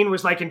corporate Kane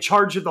was like in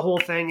charge of the whole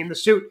thing in the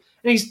suit,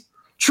 and he's.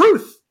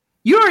 Truth,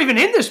 you aren't even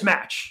in this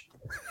match.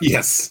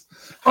 Yes.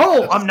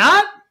 Oh, I'm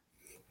not?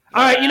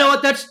 All right, you know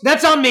what?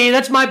 That's on me.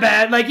 That's my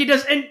bad. Like he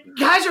does, and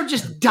guys are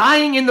just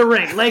dying in the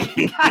ring. Like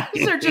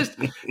guys are just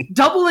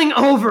doubling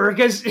over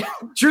because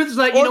Truth is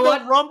like, you know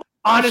what? Rumble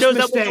honest shows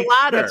mistake. Up with the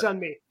ladder. That's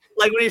on me.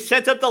 Like when he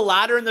sets up the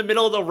ladder in the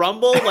middle of the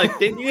Rumble, like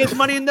thinking it's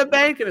Money in the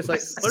Bank, and it's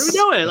like, what are we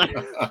doing?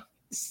 Like.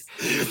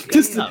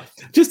 Just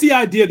the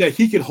idea that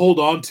he could hold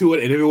on to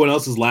it and everyone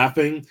else is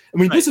laughing. I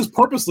mean, this is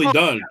purposely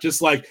done.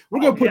 Just like we're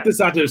going to put this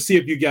out there to see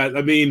if you guys.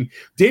 I mean,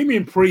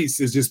 Damian Priest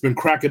has just been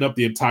cracking up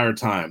the entire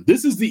time.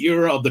 This is the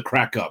era of the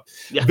crack up.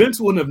 Yeah.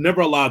 Vince wouldn't have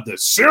never allowed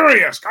this.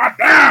 Serious,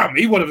 goddamn.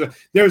 He would have.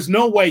 There's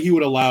no way he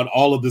would have allowed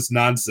all of this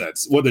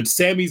nonsense. Whether it's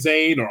Sami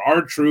Zayn or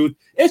R-Truth,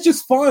 it's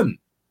just fun.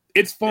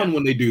 It's fun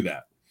when they do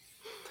that.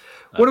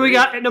 What do we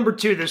got at number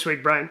 2 this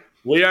week, Brian?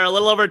 We are a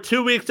little over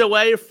 2 weeks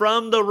away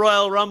from the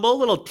Royal Rumble.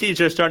 Little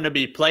teaser starting to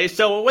be played.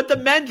 So with the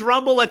men's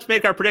Rumble, let's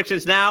make our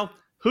predictions now.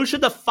 Who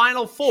should the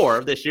final 4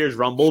 of this year's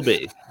Rumble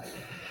be?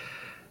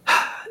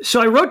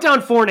 So I wrote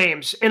down 4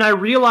 names, and I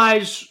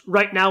realize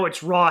right now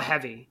it's Raw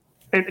heavy,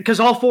 and because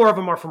all 4 of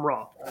them are from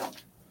Raw.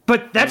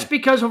 But that's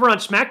because over on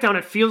SmackDown,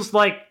 it feels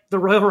like the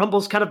Royal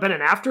Rumble's kind of been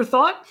an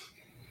afterthought.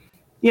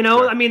 You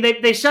know, I mean,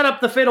 they set up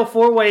the Fatal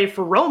 4-Way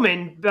for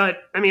Roman,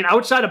 but, I mean,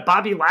 outside of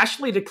Bobby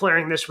Lashley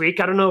declaring this week,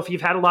 I don't know if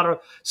you've had a lot of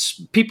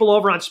people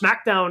over on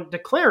SmackDown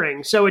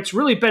declaring, so it's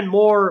really been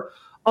more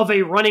of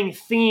a running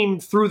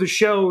theme through the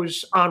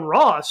shows on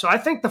Raw. So I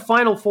think the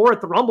Final 4 at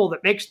the Rumble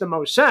that makes the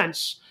most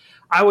sense,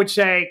 I would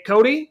say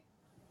Cody,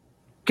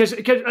 because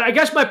I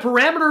guess my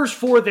parameters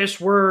for this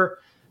were,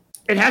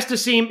 it has to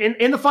seem,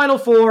 in the Final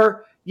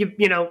 4,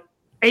 you know,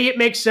 it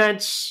makes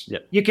sense.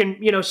 Yep. You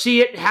can,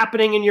 see it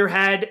happening in your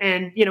head.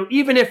 And,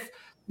 even if,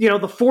 the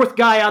 4th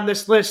guy on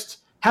this list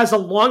has a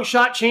long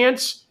shot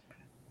chance,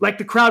 like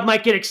the crowd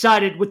might get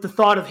excited with the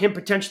thought of him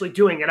potentially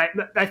doing it.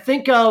 I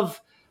think of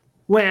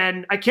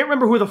when, I can't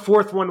remember who the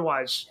 4th one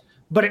was,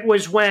 but it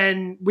was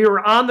when we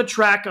were on the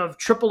track of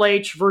Triple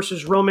H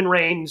versus Roman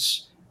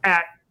Reigns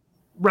at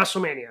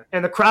WrestleMania.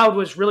 And the crowd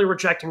was really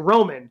rejecting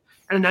Roman.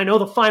 And I know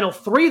the final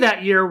 3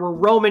 that year were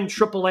Roman,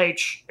 Triple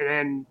H,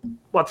 and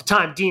at the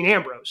time, Dean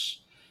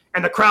Ambrose.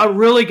 And the crowd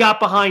really got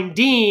behind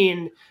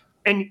Dean.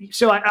 And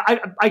so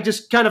I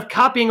just kind of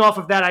copying off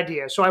of that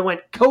idea. So I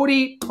went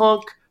Cody,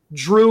 Punk,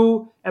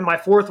 Drew, and my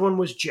 4th one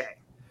was Jay.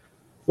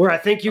 Where I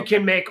think you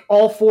can make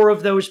all 4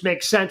 of those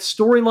make sense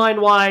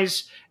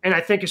storyline-wise. And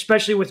I think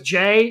especially with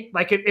Jay,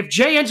 like if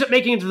Jay ends up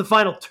making it to the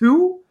final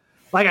 2,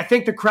 like I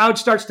think the crowd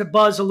starts to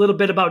buzz a little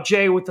bit about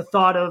Jay with the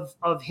thought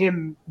of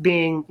him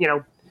being,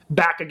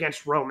 back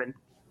against Roman.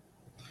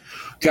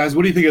 Guys,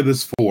 what do you think of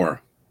this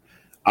 4?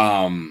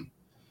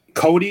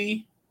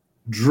 Cody,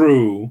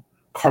 Drew,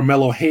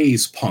 Carmelo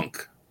Hayes,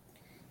 Punk.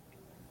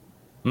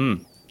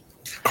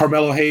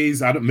 Carmelo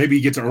Hayes, maybe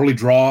he gets an early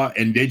draw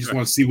and they just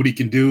want to see what he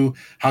can do.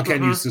 How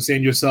can you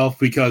sustain yourself?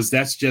 Because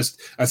that's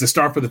just as a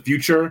start for the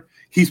future.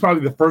 He's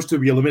probably the first to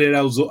be eliminated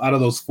out of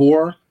those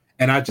 4.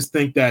 And I just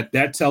think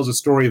that tells a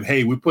story of,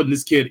 hey, we're putting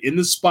this kid in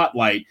the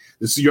spotlight.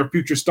 This is your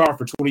future star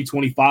for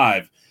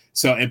 2025.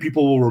 So, and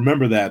people will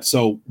remember that.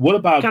 So what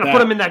about kind of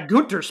put him in that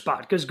Gunther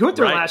spot? Because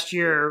Gunther last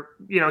year,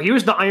 he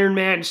was the Iron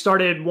Man,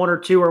 started 1 or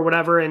 2 or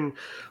whatever, and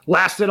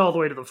lasted all the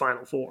way to the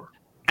Final 4.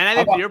 And I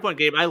think to your point,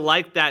 Gabe, I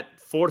like that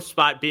 4th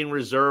spot being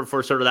reserved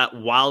for sort of that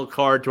wild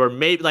card to where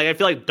maybe, like, I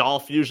feel like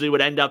Dolph usually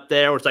would end up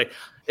there where it's like,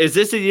 is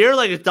this a year?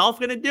 Like, is Dolph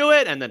going to do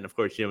it? And then, of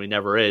course, he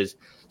never is.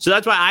 So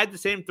that's why I had the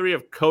same 3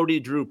 of Cody,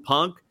 Drew,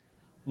 Punk.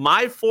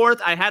 My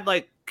 4th, I had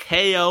like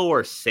KO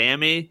or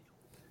Sammy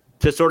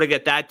to sort of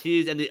get that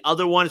tease. And the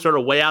other one sort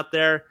of way out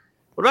there.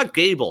 What about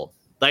Gable?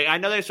 Like, I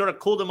know they sort of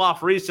cooled him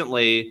off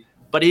recently,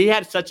 but he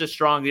had such a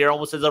strong year,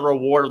 almost as a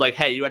reward of like,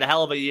 hey, you had a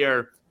hell of a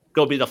year.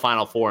 Go be the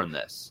Final 4 in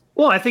this.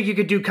 Well, I think you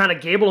could do kind of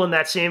Gable in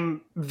that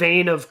same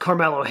vein of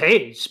Carmelo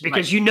Hayes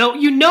because you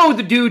know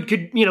the dude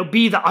could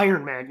be the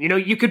Iron Man.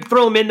 You could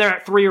throw him in there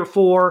at 3 or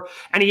 4,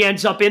 and he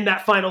ends up in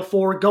that Final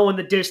 4, going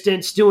the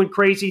distance, doing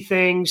crazy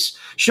things,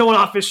 showing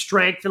off his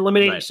strength,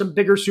 eliminating some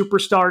bigger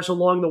superstars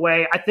along the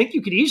way. I think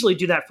you could easily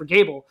do that for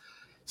Gable.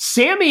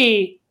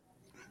 Sammy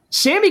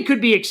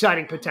could be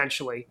exciting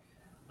potentially.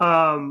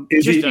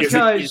 Is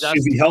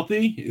he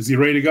healthy? Is he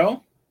ready to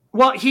go?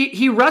 Well,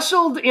 he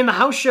wrestled in the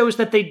house shows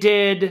that they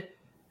did,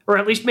 or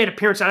at least made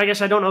appearance. I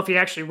guess I don't know if he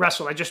actually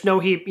wrestled. I just know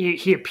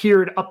he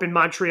appeared up in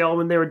Montreal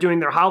when they were doing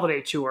their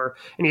holiday tour,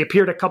 and he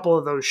appeared a couple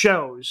of those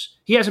shows.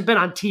 He hasn't been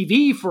on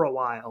TV for a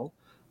while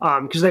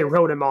because they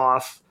wrote him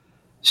off.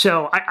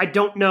 So I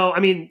don't know.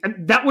 I mean,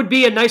 that would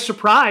be a nice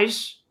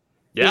surprise.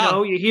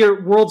 Yeah. You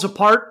hear Worlds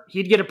Apart.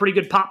 He'd get a pretty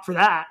good pop for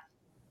that.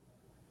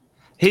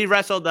 He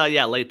wrestled,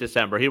 late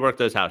December. He worked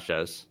those house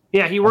shows.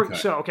 Yeah, he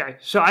worked. Okay.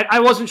 So I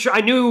wasn't sure. I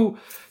knew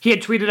he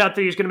had tweeted out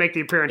that he was going to make the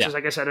appearances. Yeah.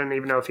 I guess I didn't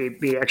even know if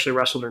he actually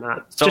wrestled or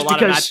not. So just a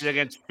lot of matches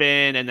against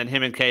Finn, and then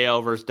him and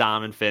KO versus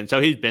Dom and Finn. So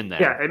he's been there.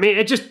 Yeah, I mean,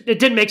 it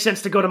didn't make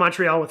sense to go to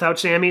Montreal without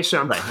Sammy.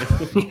 So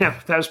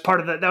that was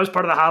part of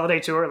the holiday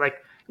tour. Like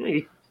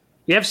you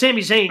have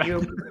Sami Zayn,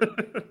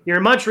 you're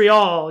in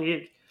Montreal.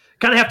 You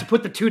kind of have to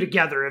put the two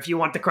together if you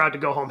want the crowd to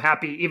go home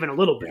happy even a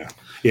little bit.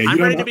 Yeah. I'm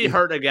ready to be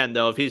hurt again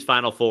though if he's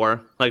Final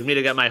 4. Like me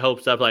to get my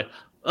hopes up. Like,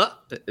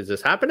 is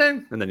this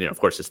happening? And then of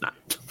course it's not.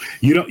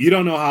 You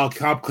don't know how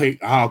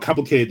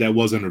complicated that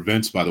was under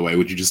Vince, by the way,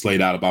 what you just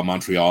laid out about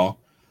Montreal.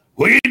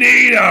 We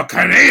need a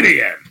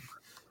Canadian.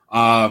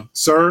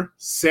 Sir,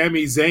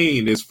 Sami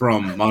Zayn is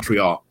from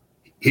Montreal.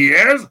 He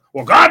is?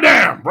 Well,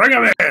 goddamn, bring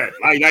him in.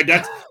 Like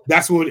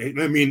that's what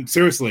I mean.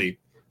 Seriously,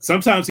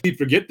 sometimes he'd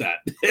forget that.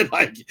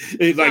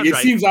 It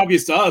seems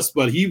obvious to us,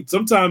 but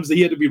sometimes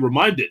he had to be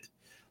reminded.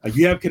 Like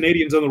you have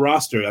Canadians on the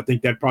roster, I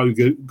think that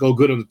probably go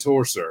good on the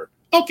tour, sir.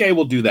 Okay,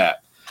 we'll do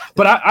that.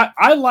 But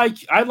I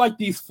like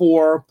these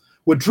 4.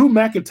 With Drew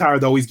McIntyre,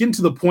 though, he's getting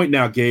to the point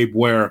now, Gabe,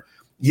 where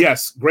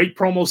yes, great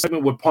promo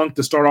segment with Punk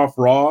to start off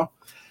Raw.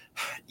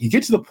 You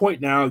get to the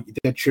point now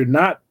that you're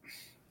not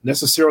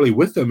necessarily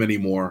with him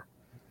anymore.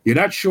 You're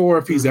not sure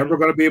if he's ever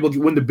going to be able to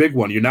win the big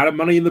one. You're not a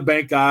Money in the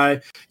Bank guy.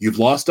 You've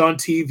lost on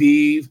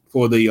TV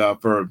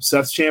for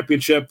Seth's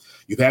championship.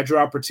 You've had your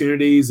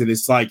opportunities, and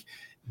it's like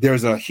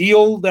there's a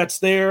heel that's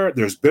there.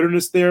 There's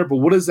bitterness there, but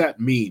what does that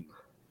mean?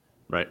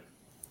 Right.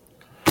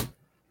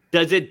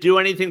 Does it do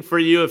anything for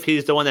you if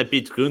he's the one that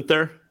beats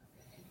Gunther?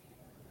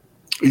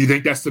 You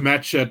think that's the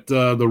match at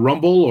the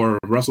Rumble or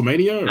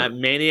WrestleMania? At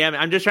Mania?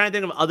 I'm just trying to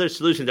think of other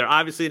solutions. They're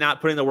obviously not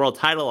putting the world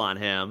title on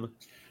him.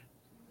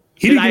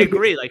 I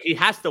agree. Like he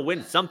has to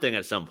win something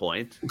at some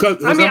point.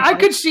 I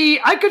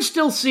could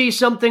still see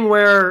something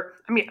where,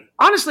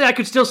 honestly, I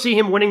could still see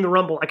him winning the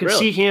Rumble. I could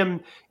see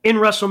him in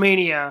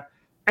WrestleMania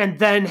and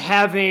then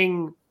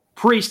having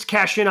Priest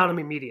cash in on him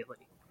immediately.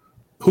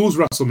 Who's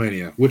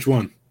WrestleMania? Which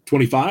one?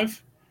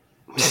 25?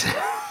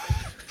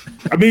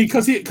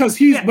 Because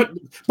he's but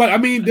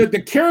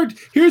the character.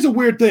 Here's a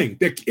weird thing.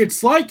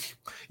 It's like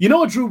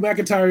what Drew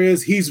McIntyre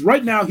is. He's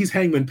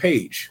Hangman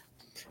Page,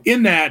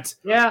 in that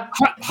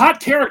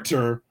hot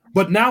character.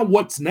 But now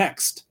what's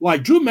next?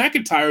 Like Drew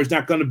McIntyre is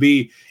not going to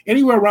be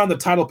anywhere around the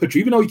title picture,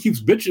 even though he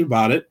keeps bitching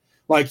about it.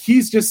 Like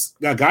he's just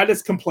a guy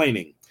that's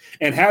complaining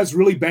and has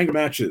really banger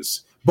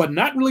matches, but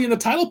not really in the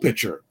title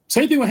picture.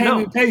 Same thing with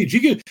Hangman Page.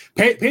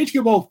 Page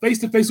can go face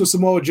to face with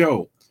Samoa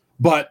Joe,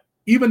 but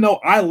even though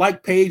I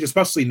like Page,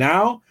 especially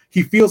now,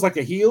 he feels like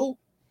a heel.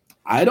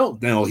 I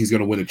don't know he's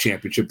going to win a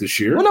championship this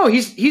year. Well, no,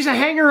 he's a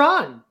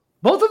hanger-on.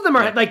 Both of them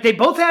are they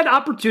both had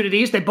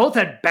opportunities. They both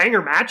had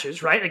banger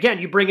matches, right? Again,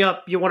 you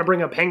want to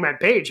bring up Hangman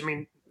Page.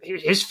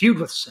 His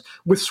feud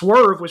with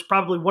Swerve was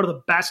probably one of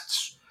the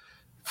best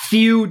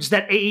feuds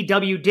that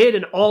AEW did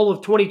in all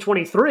of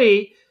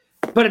 2023.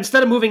 But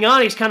instead of moving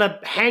on, he's kind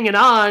of hanging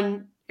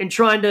on and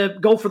trying to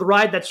go for the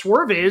ride that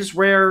Swerve is,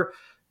 where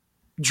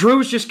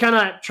Drew's just kind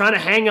of trying to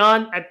hang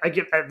on.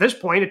 At this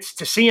point, it's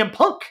to CM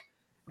Punk.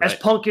 as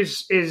Punk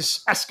is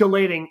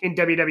escalating in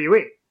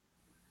WWE.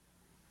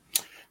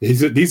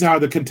 These are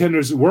the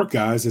contenders work,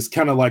 guys. It's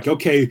kind of like,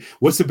 okay,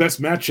 what's the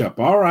best matchup?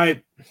 All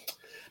right,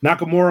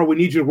 Nakamura, we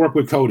need you to work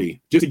with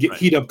Cody just to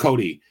heat up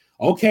Cody.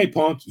 Okay,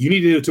 Punk, you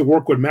needed to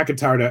work with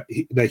McIntyre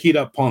to heat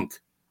up Punk.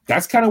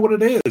 That's kind of what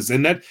it is,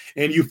 and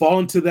you fall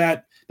into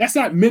that. That's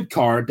not mid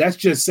card. That's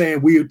just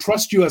saying we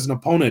trust you as an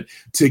opponent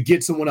to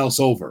get someone else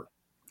over.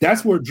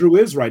 That's where Drew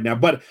is right now.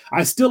 But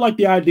I still like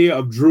the idea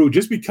of Drew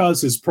just because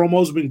his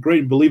promos have been great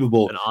and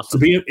believable to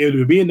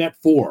be in that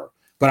 4.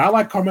 But I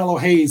like Carmelo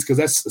Hayes because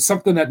that's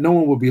something that no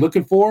one would be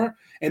looking for,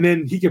 and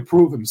then he can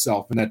prove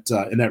himself in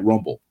that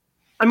Rumble.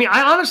 I mean,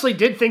 I honestly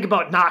did think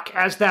about Knock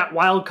as that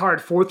wild card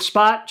 4th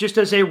spot, just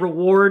as a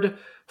reward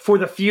for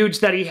the feuds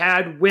that he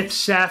had with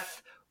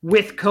Seth,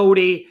 with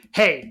Cody.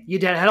 Hey, you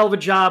did a hell of a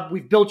job.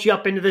 We've built you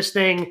up into this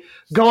thing.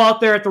 Go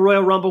out there at the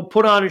Royal Rumble,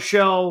 put on a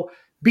show,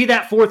 be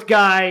that 4th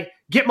guy,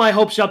 get my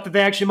hopes up that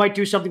they actually might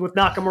do something with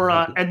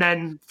Nakamura, and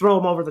then throw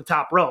him over the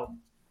top rope.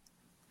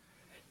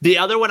 The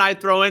other one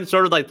I'd throw in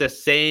sort of like the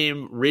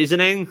same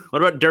reasoning.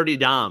 What about Dirty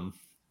Dom?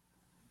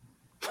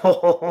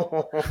 How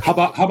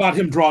about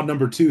him draw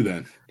number 2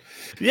 then?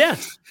 Yeah.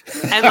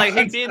 And like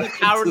him being the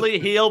cowardly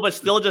heel, but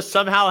still just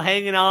somehow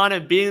hanging on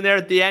and being there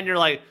at the end. You're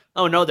like,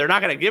 oh no, they're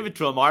not going to give it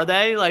to him, are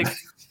they? Like,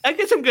 that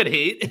gets some good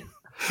heat.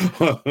 You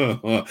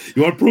want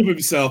to prove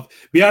himself?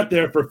 Be out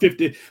there for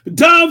 50.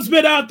 Dom's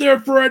been out there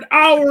for an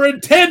hour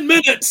and 10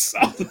 minutes.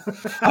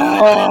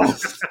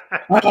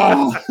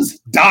 It's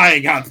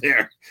dying out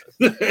there.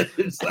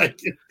 It's like,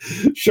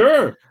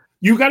 sure,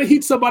 you got to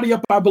heat somebody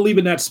up. I believe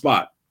in that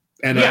spot,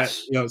 and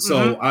yes.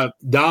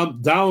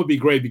 Dom would be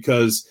great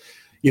because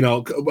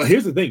But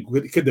here's the thing: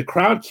 could the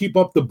crowd keep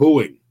up the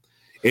booing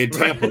in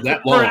Tampa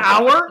that long for an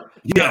hour?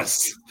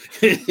 Yes,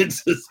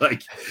 it's just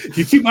like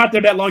you keep out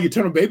there that long, you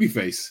turn a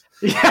babyface.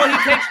 Yeah. Well,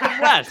 he takes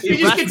some rest.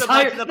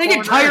 They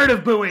get tired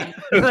of booing.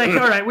 Like,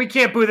 all right, we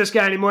can't boo this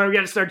guy anymore. We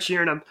got to start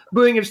cheering him.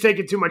 Booing him's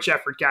taking too much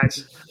effort,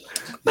 guys.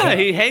 Yeah,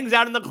 he hangs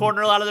out in the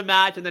corner a lot of the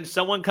match, and then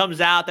someone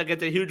comes out that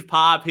gets a huge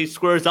pop. He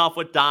squares off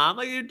with Dom.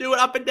 Like, you do it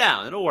up and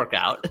down. It'll work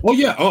out. Oh,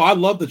 yeah. Oh, I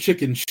love the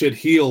chicken shit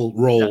heel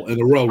roll in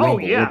the Royal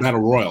Rumble or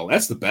Battle Royal.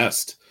 That's the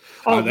best.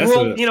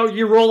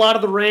 You roll out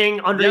of the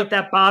ring underneath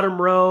that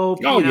bottom rope.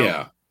 Oh,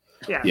 yeah.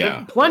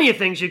 Yeah. Plenty of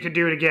things you could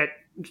do to get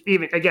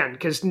even again,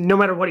 because no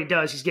matter what he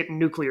does, he's getting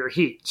nuclear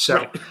heat.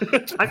 So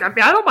I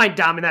don't mind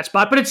Dom in that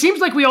spot, but it seems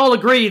like we all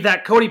agree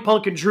that Cody,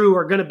 Punk, and Drew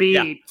are going to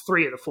be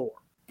 3 of the 4.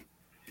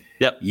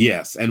 Yep.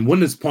 Yes. And when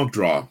does Punk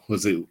draw?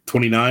 Was it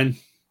 29?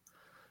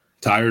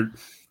 Tired?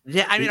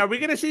 Yeah. I mean, are we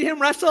going to see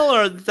him wrestle,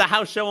 or the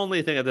house show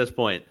only thing at this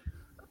point?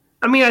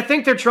 I mean, I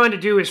think they're trying to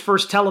do his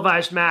first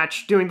televised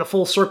match, doing the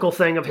full circle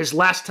thing of his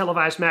last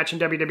televised match in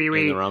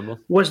WWE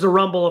was the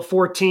Rumble of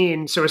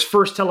 14. So his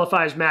first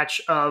televised match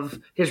of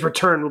his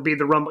return will be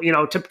the Rumble,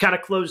 to kind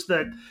of close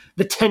the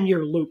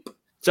 10-year loop.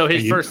 So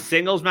his first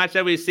singles match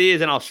that we see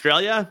is in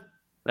Australia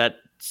at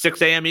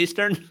 6 a.m.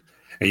 Eastern.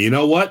 And you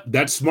know what?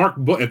 That's smart.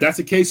 If that's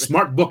the case,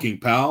 smart booking,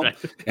 pal. Right.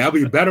 That'll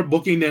be better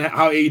booking than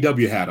how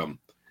AEW had him.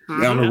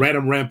 On a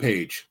random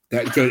rampage.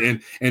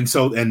 And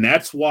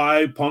that's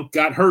why Punk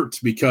got hurt,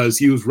 because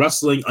he was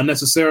wrestling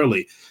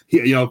unnecessarily.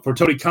 For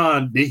Tony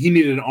Khan, he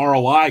needed an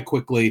ROI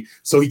quickly,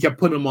 so he kept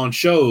putting him on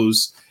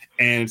shows.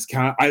 And it's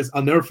kind of,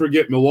 I'll never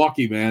forget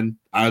Milwaukee, man.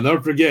 I'll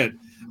never forget.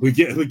 We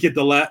get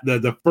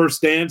the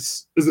first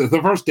dance. Is it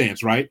the first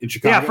dance, right, in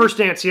Chicago? Yeah, first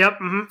dance. Yep.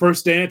 Mm-hmm.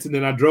 First dance, and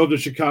then I drove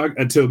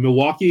to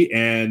Milwaukee,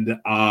 and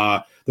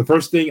the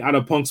first thing out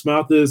of Punk's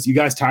mouth is, "You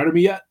guys tired of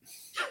me yet?"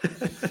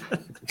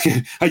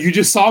 You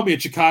just saw me in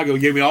Chicago,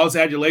 gave me all this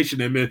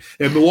adulation. In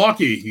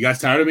Milwaukee, you guys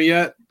tired of me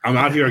yet? I'm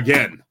out here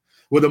again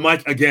with a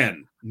mic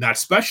again. Not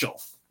special.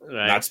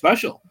 Right. Not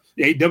special.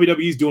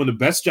 WWE is doing the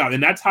best job,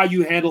 and that's how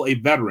you handle a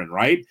veteran,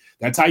 right?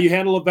 That's how you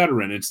handle a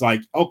veteran. It's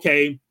like,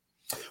 okay,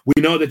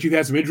 we know that you've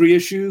had some injury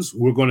issues.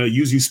 We're going to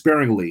use you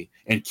sparingly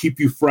and keep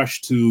you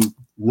fresh to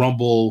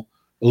Rumble,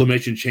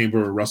 Elimination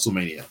Chamber, or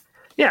WrestleMania.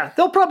 Yeah,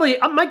 they'll probably.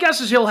 My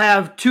guess is he'll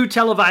have 2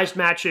 televised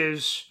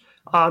matches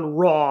on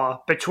Raw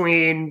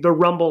between the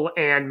Rumble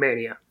and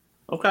Mania.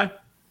 Okay.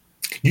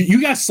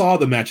 You guys saw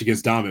the match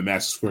against Dom at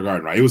Madison Square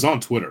Garden, right? It was on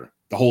Twitter.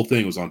 The whole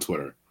thing was on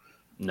Twitter.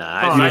 No,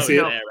 I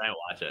didn't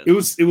watch it.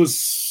 It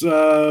was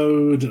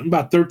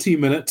about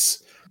 13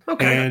 minutes.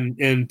 Okay.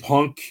 And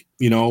Punk,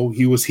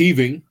 he was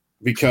heaving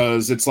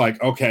because it's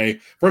like, okay,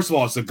 first of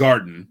all, it's a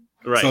garden.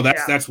 Right. So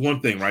that's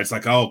one thing, right? It's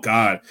like, oh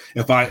God,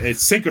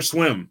 it's sink or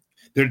swim.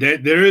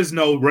 There is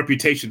no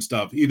reputation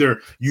stuff.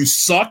 Either you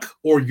suck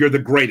or you're the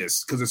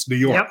greatest, because it's New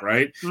York,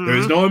 right? Mm-hmm.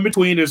 There's no in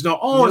between. There's no,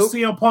 it's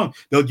CM Punk.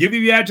 They'll give you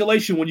the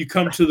adulation when you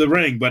come to the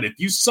ring, but if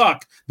you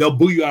suck, they'll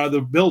boo you out of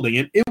the building.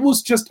 And it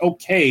was just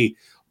okay.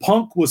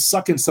 Punk was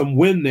sucking some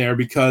wind there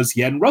because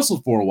he hadn't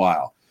wrestled for a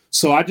while.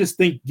 So I just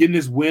think getting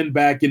his wind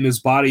back, in his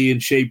body in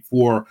shape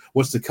for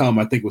what's to come,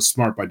 I think was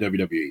smart by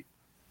WWE.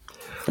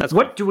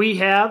 What do we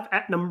have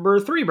at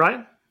number 3,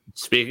 Brian?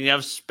 Speaking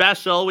of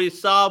special, we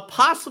saw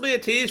possibly a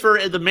tease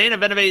for the main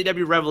event of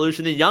AEW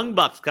Revolution, the Young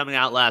Bucks coming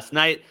out last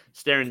night,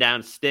 staring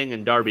down Sting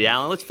and Darby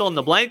Allin. Let's fill in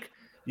the blank.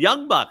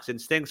 Young Bucks, and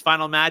Sting's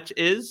final match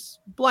is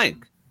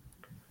blank.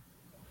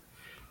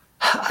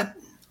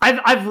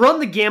 I've run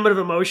the gamut of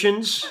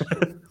emotions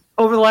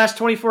over the last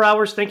 24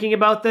 hours thinking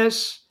about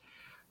this,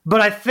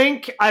 but I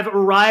think I've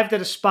arrived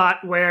at a spot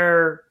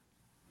where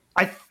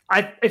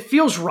it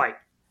feels right.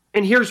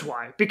 And here's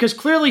why. Because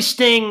clearly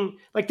Sting,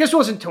 like, this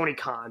wasn't Tony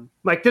Khan.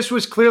 Like, this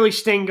was clearly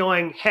Sting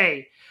going,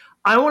 hey,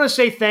 I want to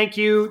say thank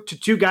you to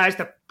two guys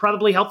that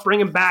probably helped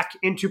bring him back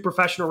into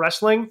professional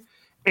wrestling.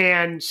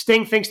 And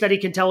Sting thinks that he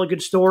can tell a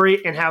good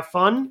story and have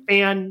fun.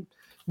 And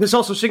this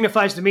also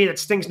signifies to me that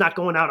Sting's not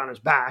going out on his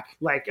back.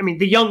 Like, I mean,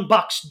 the Young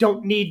Bucks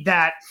don't need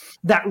that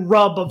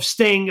rub of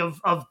Sting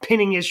of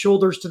pinning his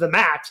shoulders to the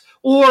mat.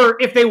 Or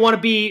if they want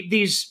to be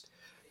these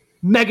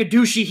mega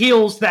douchey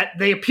heels that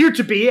they appear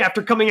to be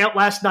after coming out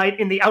last night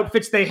in the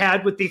outfits they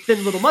had with the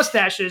thin little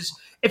mustaches,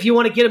 if you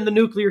want to get him the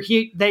nuclear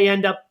heat, they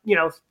end up,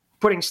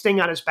 putting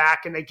Sting on his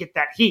back and they get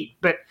that heat.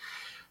 But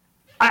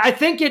I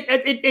think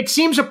it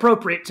seems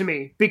appropriate to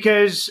me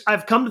because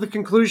I've come to the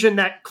conclusion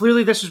that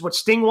clearly this is what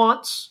Sting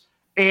wants.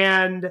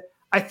 And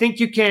I think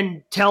you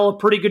can tell a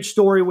pretty good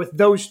story with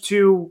those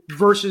two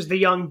versus the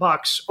Young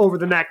Bucks over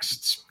the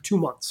next 2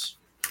 months.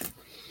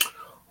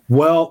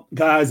 Well,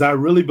 guys, I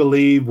really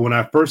believe when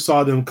I first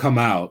saw them come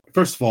out,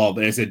 first of all,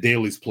 it's at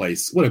Daly's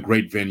Place. What a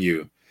great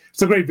venue.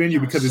 It's a great venue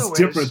because it's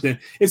different than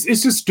it's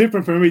just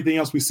different from everything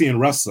else we see in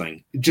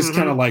wrestling. It's just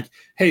kind of like,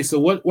 hey, so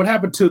what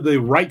happened to the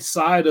right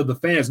side of the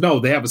fans? No,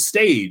 they have a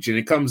stage and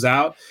it comes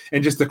out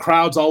and just the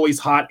crowd's always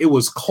hot. It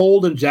was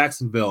cold in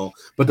Jacksonville,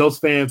 but those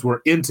fans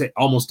were into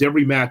almost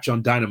every match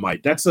on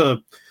Dynamite. That's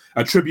a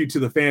tribute to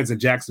the fans in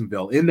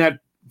Jacksonville in that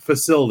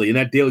facility, in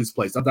that Daly's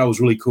Place. I thought it was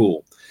really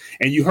cool.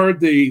 And you heard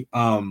the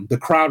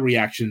crowd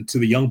reaction to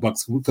the Young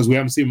Bucks because we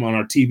haven't seen them on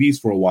our TVs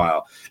for a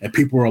while. And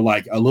people were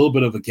like a little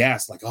bit of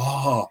aghast, like,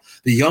 oh,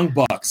 the Young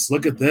Bucks,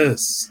 look at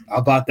this. How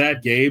about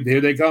that, Gabe? Here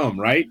they come,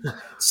 right?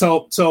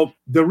 So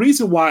the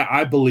reason why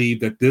I believe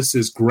that this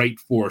is great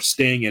for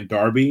Sting and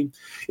Darby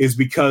is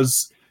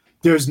because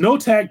there's no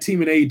tag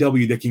team in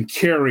AEW that can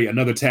carry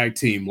another tag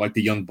team like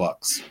the Young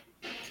Bucks.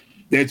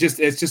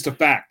 It's just a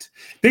fact.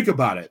 Think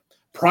about it.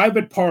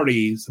 Private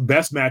Party's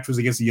best match was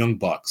against the Young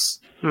Bucks,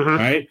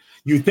 right?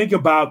 You think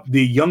about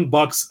the Young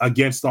Bucks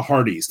against the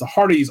Hardys. The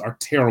Hardys are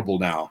terrible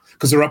now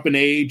because they're up in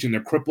age and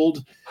they're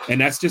crippled,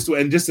 and that's just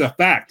a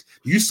fact.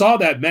 You saw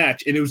that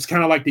match, and it was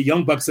kind of like the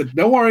Young Bucks said,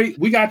 "Don't worry,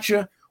 we got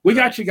you. We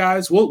got you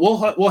guys.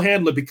 We'll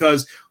handle it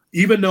because."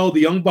 Even though the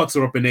Young Bucks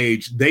are up in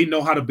age, they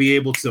know how to be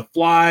able to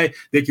fly.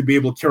 They can be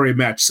able to carry a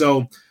match.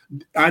 So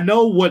I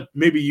know what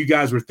maybe you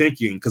guys were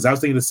thinking because I was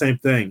thinking the same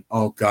thing.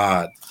 Oh,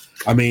 God.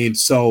 I mean,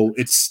 so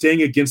it's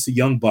Sting against the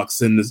Young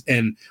Bucks, and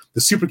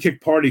the Super Kick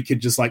Party could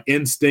just like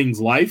end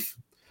Sting's life.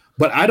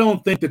 But I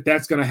don't think that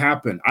that's going to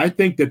happen. I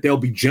think that they'll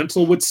be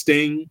gentle with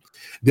Sting.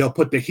 They'll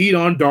put the heat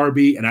on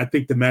Darby, and I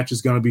think the match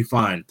is going to be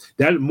fine.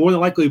 That more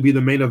than likely will be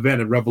the main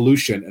event at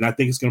Revolution, and I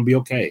think it's going to be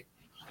okay.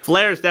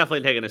 Flair's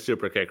definitely taking a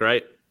super kick,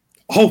 right?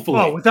 Hopefully.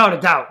 Oh, without a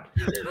doubt.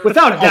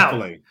 Without a doubt.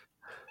 Hopefully.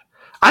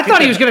 I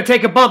thought he was going to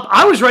take a bump.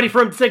 I was ready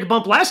for him to take a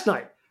bump last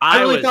night. I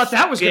really thought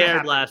that was going to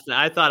happen. Last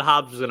night. I thought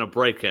Hobbs was going to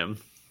break him.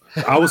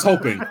 I was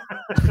hoping.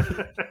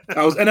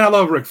 And I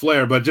love Ric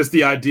Flair, but just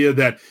the idea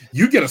that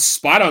you get a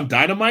spot on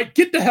Dynamite,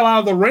 get the hell out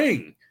of the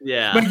ring.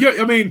 Yeah.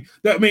 I mean,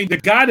 the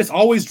guy that's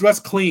always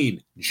dressed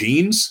clean.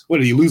 Jeans? What,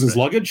 did he lose his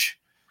luggage?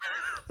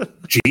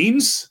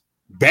 Jeans?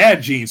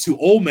 Bad jeans. Two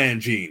old man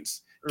jeans.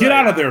 Get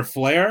out of there,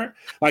 Flair.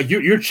 Like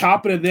you're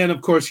chopping, and then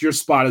of course your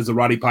spot is the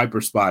Roddy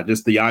Piper spot,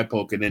 just the eye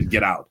poke, and then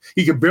get out.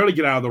 He can barely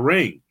get out of the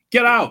ring.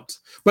 Get out.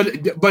 But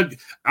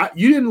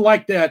you didn't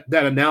like that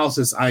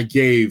analysis I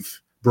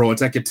gave, bro.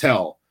 I could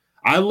tell.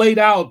 I laid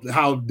out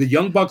how the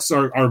Young Bucks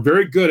are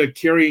very good at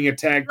carrying a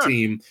tag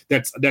team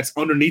that's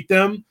underneath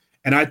them,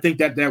 and I think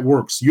that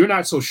works. You're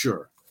not so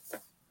sure.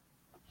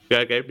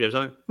 Yeah, Gabe, you have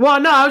something?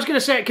 Well, no, I was going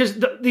to say because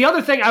the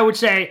other thing I would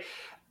say.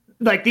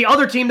 Like the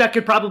other team that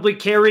could probably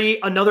carry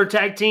another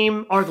tag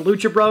team are the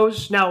Lucha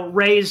Bros. Now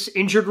Ray's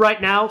injured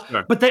right now,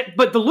 sure. but the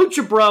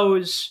Lucha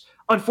Bros,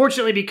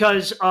 unfortunately,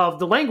 because of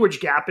the language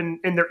gap and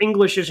their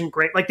English isn't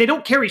great. Like they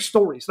don't carry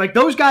stories. Like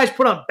those guys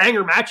put on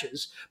banger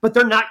matches, but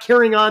they're not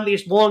carrying on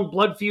these long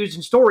blood feuds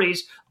and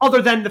stories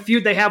other than the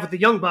feud they have with the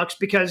Young Bucks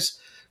because,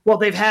 well,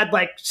 they've had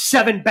like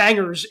 7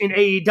 bangers in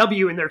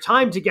AEW in their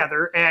time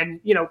together, and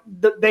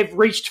they've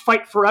reached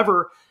fight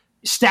forever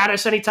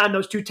status anytime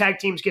those two tag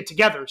teams get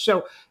together.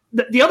 So.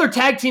 The other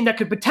tag team that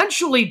could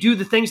potentially do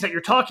the things that you're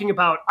talking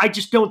about, I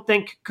just don't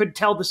think could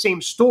tell the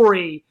same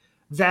story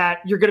that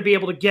you're going to be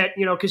able to get,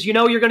 because you're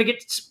going to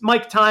get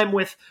mic time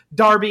with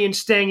Darby and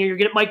Sting, and you're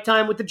going to get mic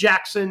time with the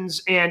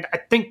Jacksons, and I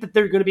think that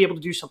they're going to be able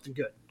to do something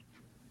good.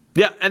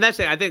 Yeah, and that's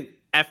it. I think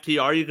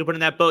FTR you could put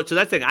in that boat. So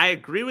that's the thing. I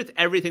agree with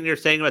everything you're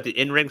saying about the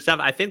in-ring stuff.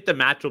 I think the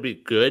match will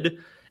be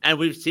good, and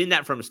we've seen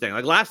that from Sting.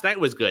 Like last night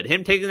was good.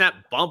 Him taking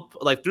that bump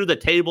like through the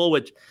table,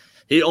 which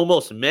he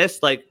almost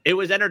missed. Like it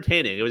was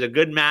entertaining. It was a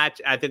good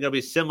match. I think it'll be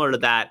similar to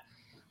that.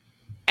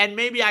 And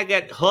maybe I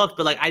get hooked,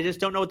 but like I just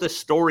don't know what the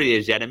story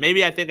is yet. And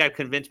maybe I think I've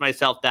convinced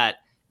myself that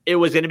it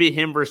was going to be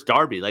him versus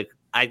Darby. Like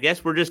I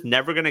guess we're just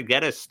never going to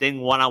get a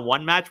Sting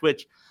one-on-one match,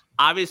 which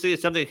obviously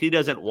is something he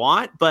doesn't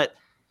want, but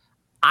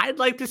I'd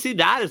like to see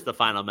that as the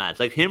final match.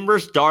 Like him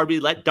versus Darby,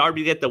 let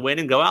Darby get the win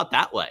and go out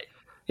that way.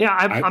 Yeah,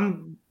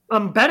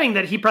 I'm betting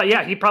that he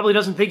probably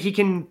doesn't think he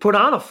can put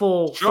on a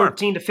full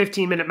 13 to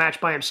 15 minute match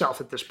by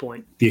himself at this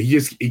point. Yeah,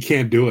 he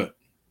can't do it.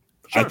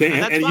 Sure, I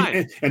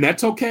think, and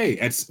that's okay.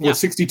 At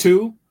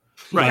 62,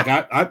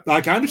 right?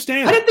 Like I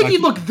understand. I didn't think he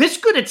looked this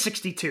good at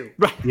 62.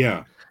 Right?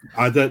 Yeah,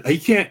 he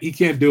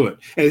can't do it.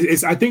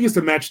 I think it's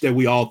the match that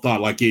we all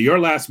thought like, your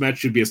last match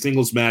should be a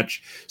singles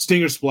match,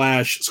 Stinger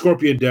Splash,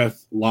 Scorpion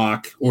Death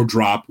Lock or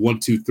drop 1,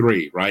 2,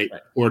 3, right?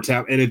 Or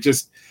tap, and it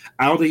just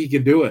I don't think he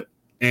can do it.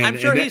 And I'm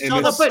sure he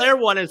saw the Flair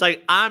one and is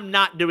like, I'm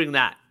not doing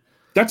that.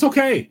 That's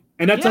okay.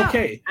 And that's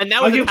okay. And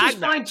that was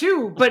fine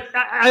too. But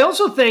I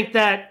also think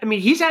that,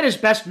 he's had his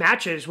best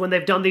matches when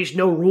they've done these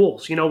no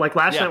rules. Like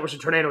last night was a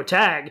tornado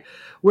tag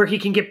where he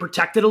can get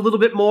protected a little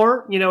bit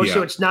more,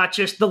 so it's not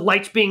just the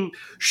lights being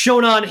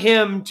shown on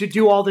him to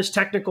do all this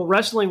technical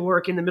wrestling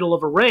work in the middle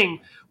of a ring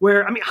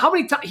where, how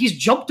many times he's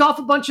jumped off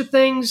a bunch of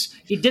things.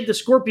 He did the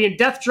Scorpion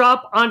Death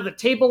Drop onto the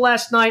table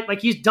last night. Like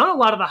he's done a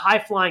lot of the high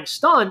flying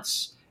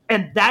stunts.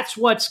 And that's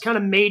what's kind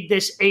of made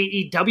this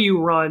AEW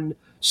run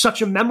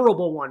such a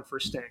memorable one for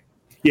Sting.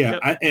 Yeah,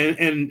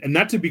 and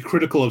not to be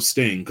critical of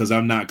Sting, because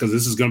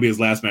this is going to be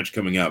his last match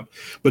coming up.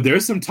 But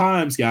there's some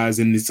times, guys,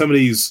 in some of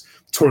these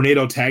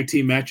tornado tag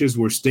team matches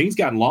where Sting's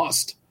gotten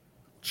lost.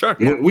 Sure.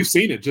 Yeah. We've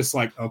seen it just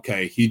like,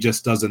 okay, he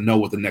just doesn't know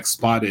what the next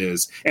spot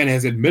is and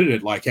has admitted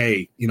it like,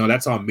 hey,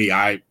 that's on me.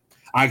 I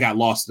got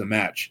lost in the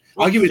match.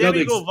 Well, I'll give you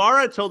Sammy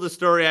Guevara told the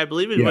story, I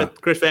believe, with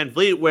Chris Van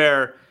Vliet,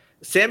 where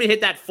Sammy hit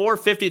that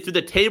 450 through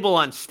the table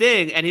on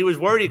Sting, and he was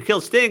worried he'd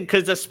kill Sting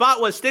because the spot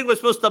was Sting was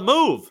supposed to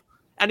move.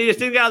 And he just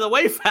didn't get out of the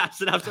way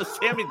fast enough, so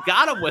Sammy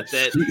got him with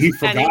it. He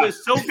forgot. And he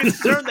was so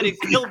concerned that he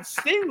killed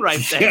Sting right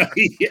there.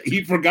 Yeah,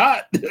 he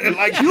forgot.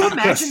 Like, do you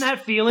imagine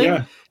that feeling?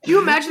 Yeah. Do you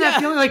imagine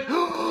that feeling like,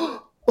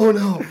 oh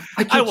no,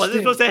 I wasn't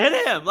supposed to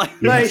hit him.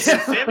 Like,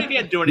 Sammy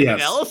can't do anything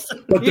else.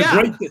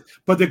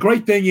 But the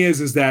great thing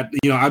is that,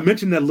 I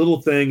mentioned that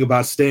little thing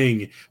about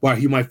Sting, why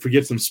he might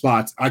forget some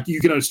spots.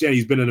 You can understand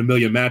he's been in a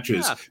million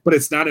matches, but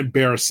it's not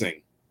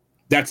embarrassing.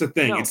 That's the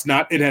thing.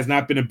 No. It has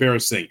not been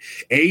embarrassing.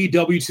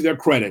 AEW, to their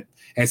credit,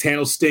 has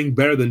handled Sting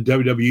better than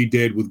WWE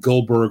did with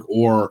Goldberg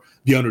or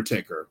The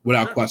Undertaker,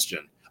 without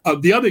question.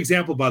 The other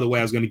example, by the way,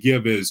 I was going to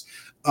give is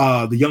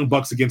the Young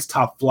Bucks against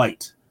Top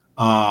Flight.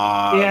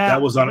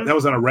 That was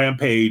on a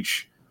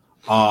Rampage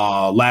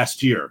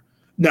last year.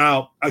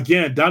 Now,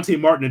 again, Dante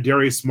Martin and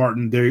Darius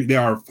Martin, they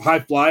are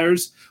high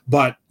flyers,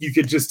 but you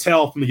could just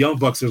tell from the Young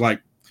Bucks, they're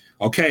like,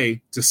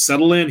 okay, just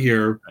settle in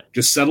here.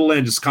 Just settle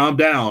in. Just calm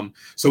down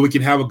so we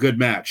can have a good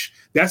match.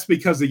 That's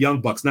because the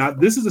Young Bucks. Now,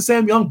 this is the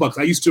same Young Bucks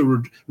I used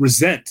to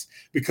resent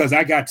because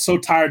I got so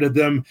tired of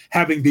them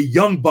having the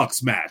Young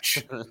Bucks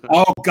match.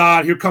 Oh,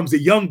 God, here comes the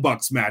Young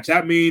Bucks match.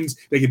 That means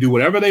they can do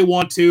whatever they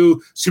want to.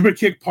 Super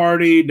kick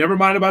party. Never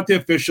mind about the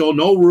official.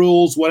 No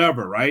rules,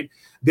 whatever, right?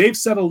 They've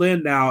settled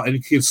in now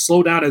and can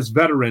slow down as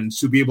veterans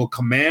to be able to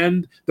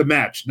command the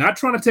match. Not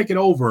trying to take it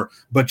over,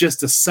 but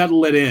just to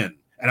settle it in.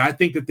 And I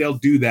think that they'll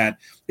do that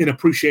in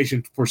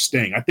appreciation for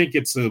Sting. I think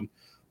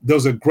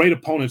those are great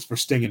opponents for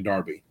Sting and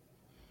Darby.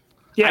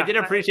 Yeah, I did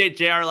appreciate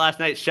JR last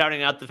night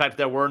shouting out the fact that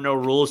there were no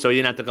rules, so he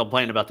didn't have to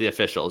complain about the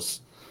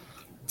officials.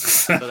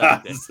 So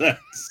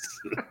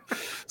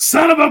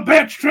son of a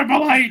bitch,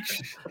 Triple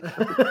H!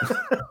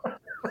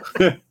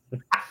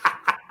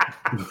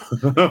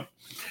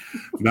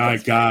 My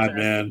God,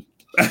 man.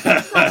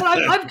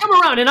 I've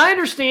come around, and I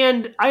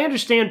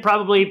understand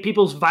probably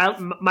people's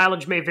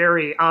mileage may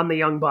vary on the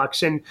Young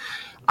Bucks, and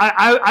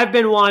I've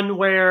been one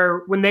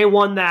where when they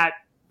won that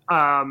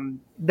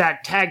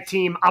tag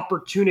team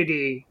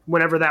opportunity,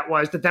 whenever that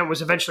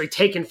was eventually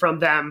taken from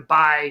them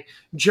by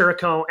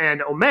Jericho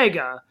and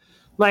Omega.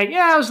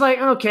 I was like,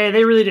 okay,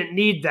 they really didn't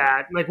need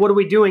that. Like, what are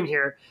we doing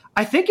here?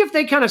 I think if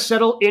they kind of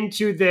settle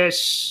into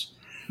this,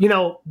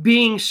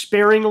 being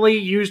sparingly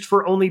used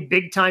for only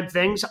big time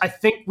things, I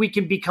think we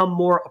can become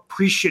more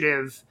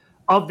appreciative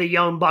of the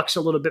Young Bucks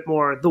a little bit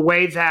more. The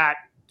way that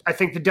I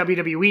think the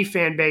WWE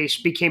fan base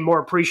became more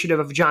appreciative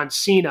of John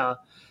Cena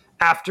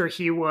after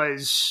he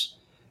was,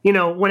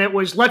 when it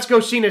was, let's go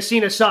Cena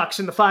sucks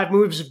and the 5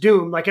 moves of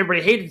doom, like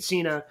everybody hated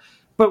Cena.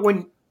 But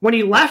when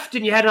he left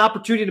and you had an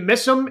opportunity to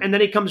miss him and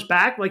then he comes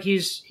back, like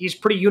he's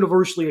pretty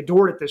universally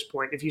adored at this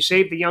point. If you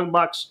save the Young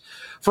Bucks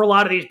for a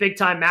lot of these big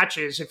time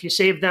matches, if you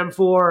save them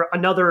for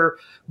another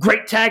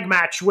great tag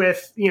match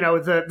with,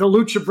 the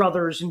Lucha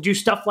Brothers and do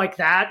stuff like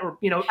that, or,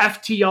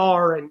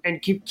 FTR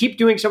and keep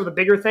doing some of the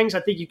bigger things, I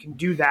think you can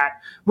do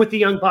that with the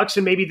Young Bucks,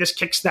 and maybe this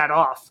kicks that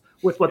off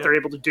with what they're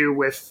able to do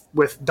with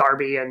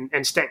Darby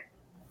and Sting.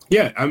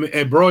 Yeah, I mean,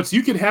 and bro,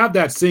 you could have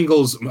that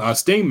singles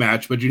Sting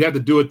match, but you'd have to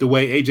do it the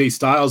way AJ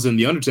Styles and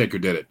The Undertaker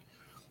did it.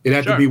 It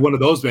had to be one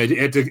of those matches. It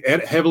had to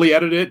heavily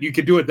edit it. You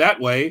could do it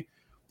that way,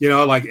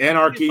 like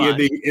Anarchy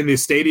in the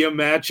stadium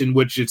match, in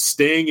which it's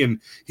Sting and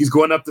he's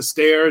going up the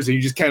stairs, and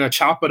you just kind of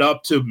chop it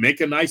up to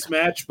make a nice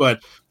match.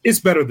 But it's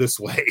better this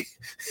way.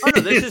 Oh,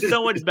 no, this is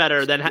so much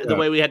better than the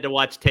way we had to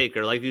watch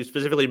Taker. Like you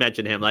specifically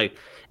mentioned him. Like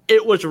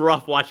it was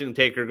rough watching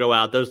Taker go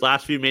out those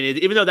last few minutes.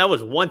 Even though that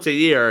was once a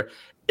year,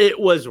 it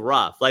was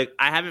rough. Like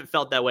I haven't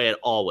felt that way at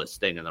all with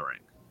Sting in the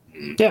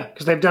ring. Yeah,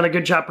 because they've done a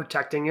good job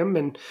protecting him.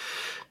 And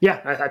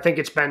yeah, I think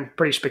it's been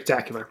pretty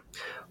spectacular.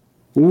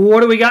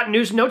 What do we got in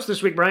news and notes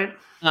this week, Brian?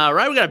 All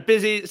right, we got a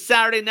busy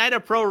Saturday night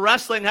of pro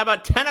wrestling. How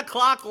about 10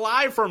 o'clock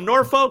live from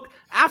Norfolk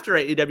after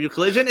AEW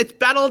Collision? It's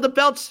Battle of the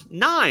Belts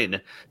 9.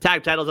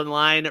 Tag titles on the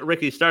line.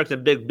 Ricky Starks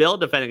and Big Bill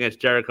defend against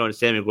Jericho and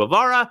Sammy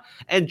Guevara.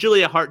 And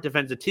Julia Hart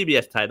defends the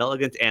TBS title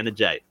against Anna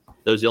Jay.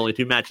 Those are the only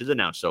 2 matches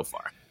announced so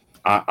far.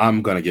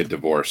 I'm going to get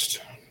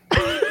divorced.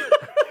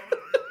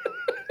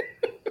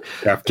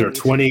 After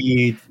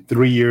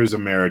 23 years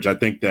of marriage, I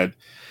think that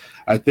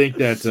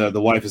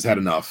the wife has had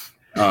enough.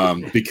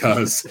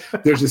 Because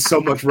there's just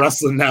so much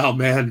wrestling now,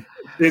 man.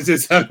 It's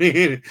just,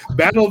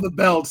 Battle of the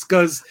Belts,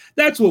 because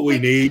that's what we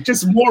need.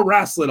 Just more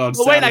wrestling on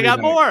Saturday. Wait, I got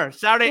night. more.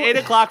 Saturday, 8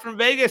 o'clock from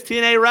Vegas,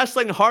 TNA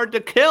Wrestling, Hard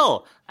to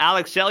Kill.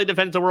 Alex Shelley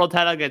defends the world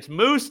title against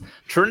Moose.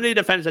 Trinity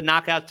defends the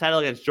knockout title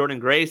against Jordan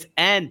Grace.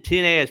 And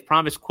TNA has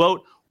promised,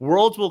 quote,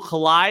 worlds will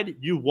collide.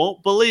 You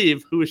won't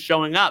believe who is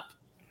showing up.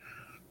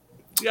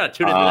 You got to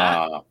tune into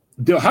that.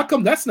 How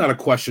come that's not a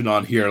question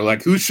on here?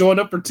 Like, who's showing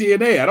up for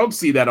TNA? I don't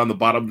see that on the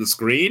bottom of the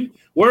screen.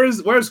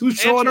 Where's who's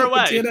showing up for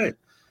TNA?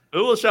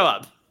 Who will show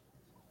up?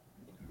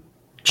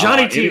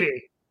 Johnny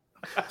TV.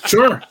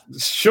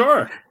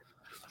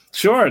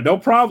 Sure. No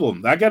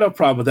problem. I got no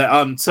problem with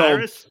that.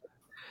 Cyrus?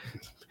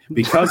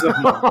 Because of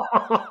what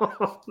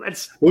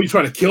are you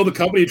trying to kill the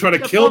company? You trying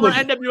to kill the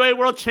NWA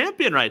World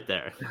Champion right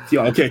there?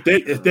 Yeah. Okay.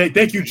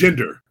 Thank you,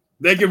 Jinder.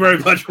 Thank you very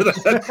much for that.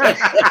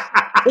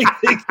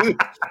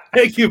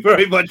 Thank you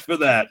very much for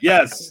that.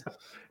 Yes.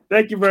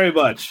 Thank you very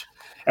much.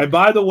 And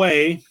by the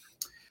way,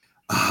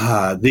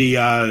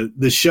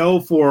 the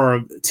show for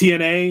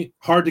TNA,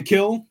 Hard to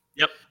Kill,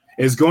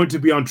 is going to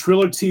be on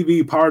Triller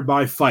TV, powered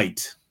by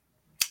Fight.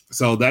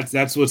 So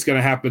that's what's going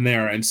to happen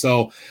there. And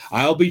so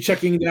I'll be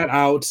checking that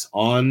out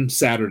on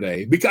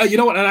Saturday. Because you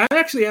know what? And I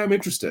actually am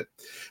interested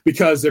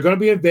because they're going to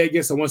be in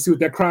Vegas. I want to see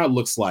what that crowd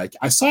looks like.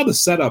 I saw the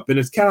setup, and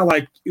it's kind of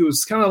like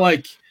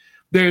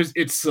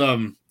it's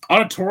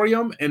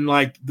auditorium, and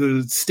like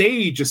the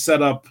stage is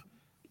set up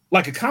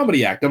like a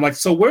comedy act. I'm like,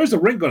 so where's the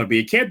ring going to be?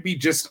 It can't be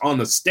just on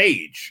the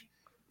stage.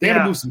 They had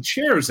to move some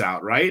chairs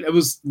out, right? It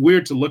was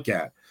weird to look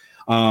at.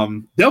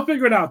 They'll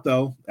figure it out,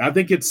 though. I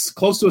think it's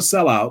close to a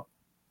sellout.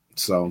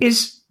 So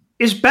is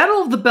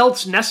Battle of the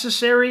Belts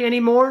necessary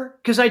anymore?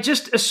 Because I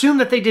just assumed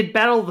that they did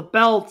Battle of the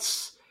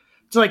Belts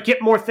to like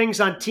get more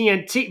things on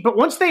TNT. But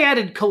once they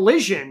added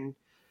Collision,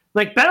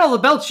 like Battle of the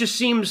Belts just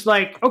seems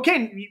like,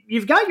 okay,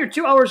 you've got your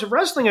 2 hours of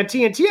wrestling on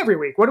TNT every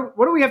week. What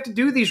do we have to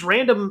do these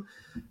random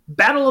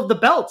Battle of the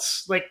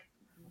Belts? Like,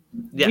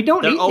 we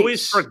don't. They're need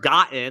always these.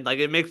 Forgotten. Like,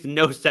 it makes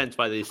no sense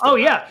why these. Oh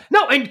yeah,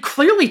 no, and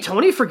clearly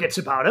Tony forgets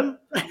about him.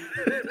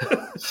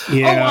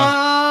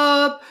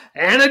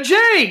 Anna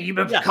Jay,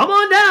 come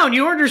on down.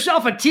 You earned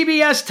yourself a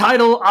TBS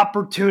title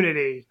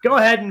opportunity. Go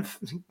ahead and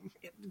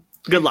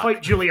good luck,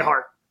 fight Julia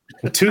Hart.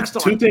 Two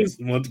things,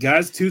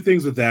 guys. Two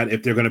things with that.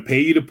 If they're going to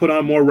pay you to put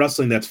on more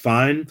wrestling, that's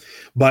fine.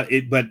 But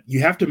you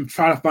have to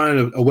try to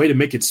find a way to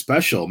make it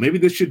special. Maybe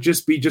this should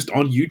just be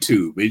on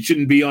YouTube. It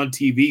shouldn't be on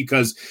TV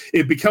because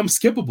it becomes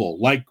skippable,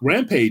 like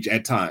Rampage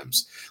at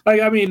times.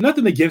 Like, I mean,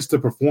 nothing against the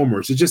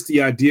performers. It's just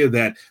the idea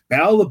that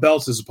Battle of the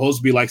Belts is supposed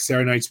to be like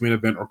Saturday Night's Main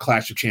Event or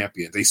Clash of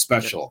Champions, a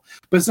special. Yeah.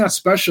 But it's not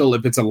special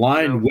if it's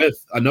aligned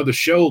with another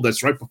show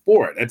that's right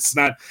before it. It's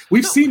not.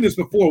 We've seen this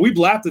before. We've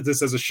laughed at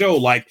this as a show.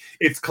 Like,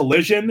 it's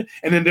Collision,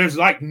 and then there's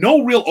like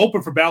no real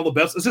open for Battle of the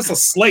Belts. It's just a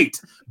slate.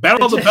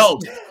 Battle of the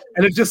Belts.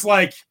 And it's just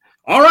like,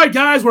 all right,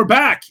 guys, we're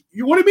back.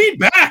 What do you mean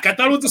back? I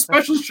thought it was a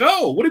special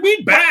show. What do you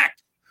mean back?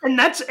 And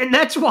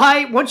that's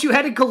why once you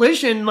had a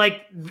Collision,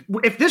 like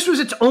if this was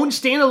its own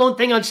standalone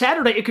thing on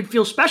Saturday, it could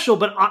feel special.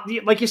 But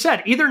like you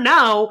said, either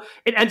now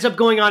it ends up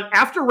going on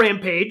after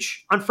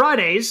Rampage on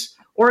Fridays,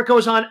 or it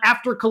goes on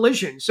after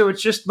Collision. So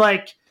it's just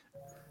like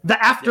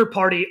the after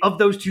party of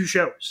those two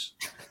shows.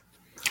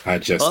 I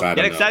don't know.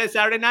 Get excited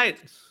Saturday night.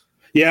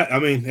 Yeah, I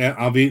mean,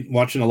 I'll be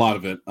watching a lot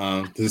of it.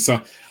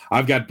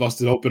 I've got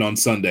Busted Open on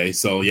Sunday,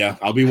 so yeah,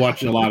 I'll be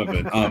watching a lot of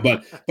it.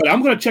 But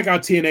I'm going to check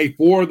out TNA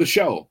for the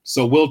show,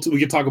 so we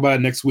can talk about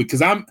it next week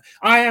because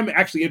I am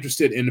actually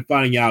interested in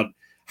finding out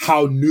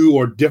how new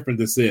or different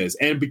this is,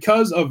 and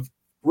because of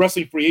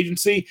wrestling free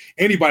agency,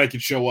 anybody can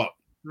show up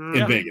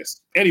in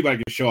Vegas.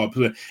 Anybody can show up,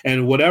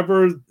 and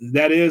whatever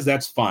that is,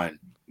 that's fine.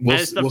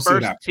 It's the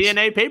first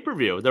TNA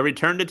pay-per-view, the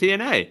return to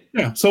TNA.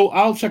 Yeah, so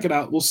I'll check it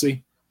out. We'll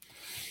see.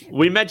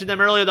 We mentioned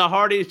them earlier, the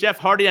Hardys. Jeff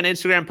Hardy on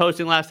Instagram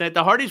posting last night,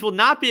 the Hardys will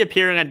not be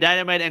appearing on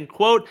Dynamite and,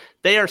 quote,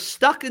 they are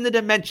stuck in the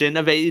dimension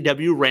of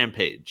AEW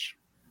Rampage.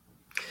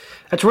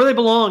 That's where they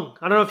belong.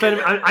 I don't know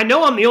if I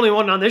know I'm the only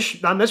one on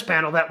this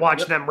panel that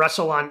watched them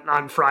wrestle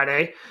on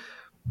Friday.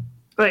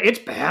 But it's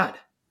bad.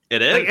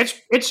 It is. Like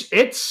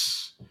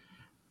it's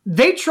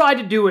they tried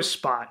to do a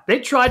spot. They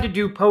tried to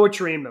do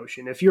Poetry in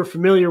Motion. If you're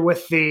familiar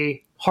with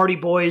the Hardy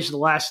Boys, the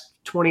last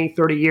 20,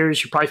 30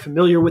 years, you're probably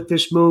familiar with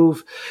this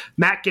move.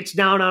 Matt gets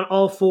down on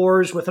all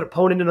fours with an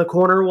opponent in the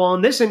corner. Well,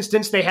 in this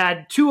instance, they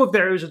had two of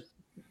theirs,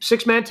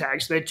 6-man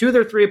tags. They had two of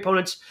their three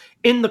opponents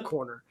in the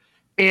corner.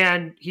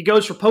 And he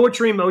goes for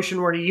poetry in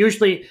motion, where he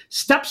usually Jeff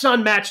steps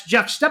on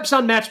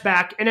Matt's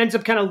back and ends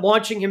up kind of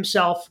launching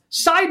himself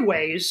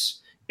sideways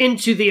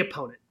into the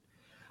opponent.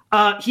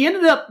 He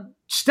ended up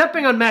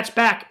stepping on Matt's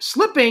back,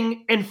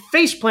 slipping and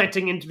face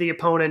planting into the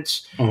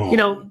opponent.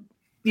 Oh.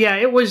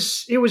 It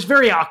was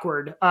very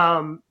awkward.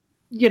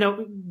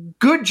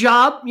 Good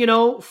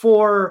job,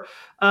 for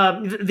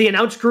the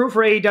announce crew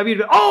for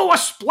AEW. A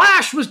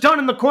splash was done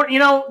in the corner.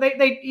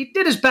 He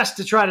did his best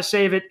to try to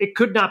save it. It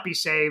could not be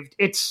saved.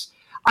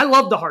 I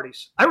love the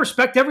Hardys. I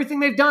respect everything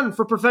they've done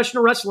for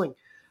professional wrestling.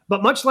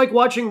 But much like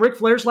watching Ric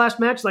Flair's last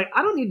match, I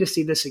don't need to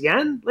see this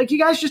again. You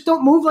guys just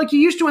don't move like you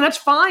used to, and that's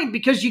fine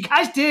because you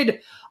guys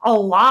did a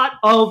lot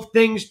of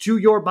things to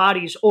your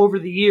bodies over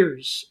the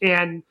years.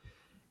 And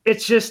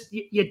it's just,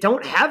 you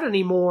don't have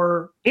any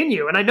more in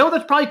you. And I know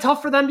that's probably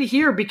tough for them to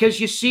hear because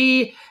you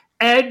see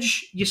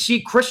Edge, you see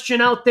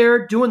Christian out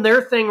there doing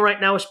their thing right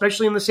now,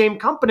 especially in the same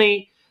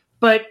company.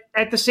 But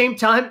at the same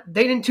time,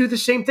 they didn't do the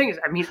same thing.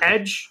 I mean,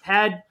 Edge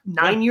had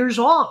 9 years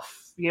off.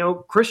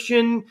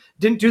 Christian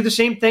didn't do the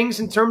same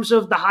things in terms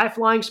of the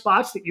high-flying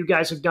spots that you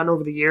guys have done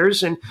over the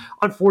years. And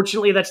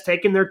unfortunately, that's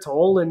taken their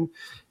toll, and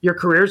your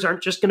careers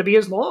aren't just going to be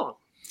as long.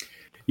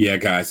 Yeah,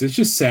 guys, it's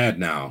just sad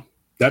now.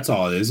 That's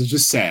all it is. It's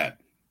just sad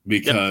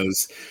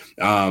because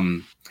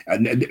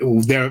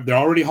they're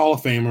already Hall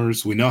of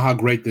Famers. We know how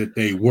great that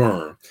they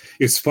were.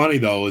 It's funny,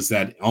 though, is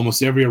that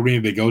almost every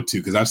arena they go to,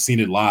 because I've seen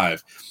it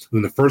live,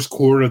 when the first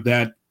quarter of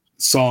that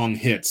song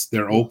hits,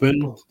 they're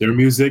open, their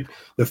music,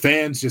 the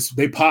fans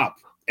they pop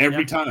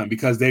every time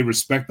because they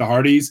respect the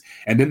Hardys,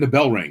 and then the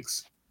bell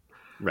rings.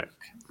 Right.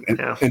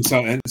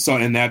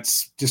 And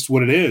that's just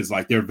what it is.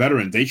 They're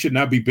veterans. They should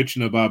not be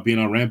bitching about being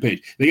on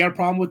Rampage. They got a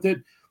problem with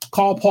it?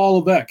 Call Paul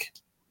Levesque.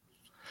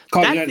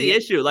 That's the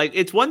issue.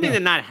 It's one thing to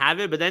not have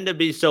it, but then to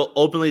be so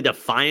openly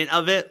defiant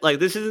of it.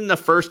 This isn't the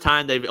first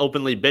time they've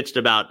openly bitched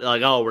about,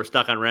 we're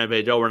stuck on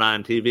Rampage. Oh, we're not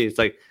on TV.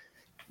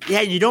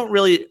 It's you don't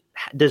really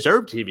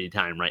deserve TV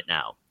time right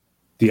now.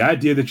 The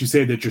idea that you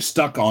say that you're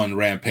stuck on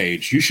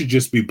Rampage, you should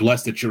just be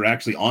blessed that you're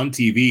actually on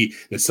TV,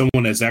 that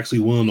someone is actually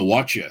willing to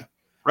watch you.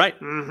 Right.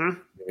 Mm-hmm.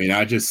 I mean,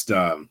 I just,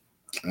 I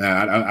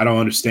don't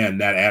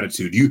understand that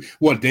attitude.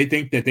 They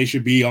think that they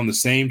should be on the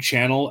same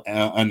channel,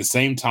 on the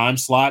same time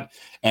slot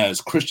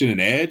as Christian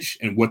and Edge,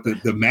 and what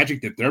the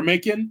magic that they're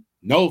making?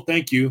 No,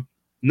 thank you.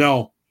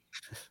 No,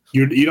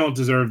 you don't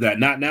deserve that.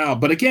 Not now.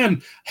 But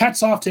again,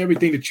 hats off to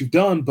everything that you've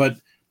done, but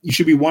you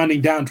should be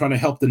winding down, trying to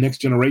help the next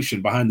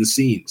generation behind the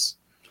scenes.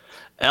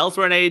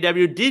 Elsewhere in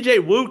AEW,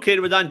 DJ Woo Kid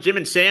was on Jim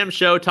and Sam's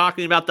show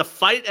talking about the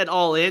fight at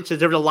All In. Says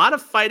there was a lot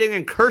of fighting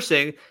and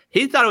cursing.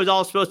 He thought it was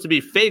all supposed to be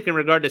fake in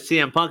regard to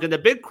CM Punk. And the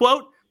big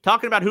quote,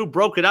 talking about who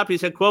broke it up, he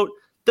said, quote,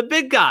 "The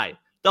big guy,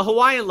 the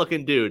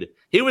Hawaiian-looking dude.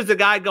 He was the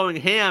guy going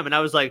ham." And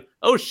I was like,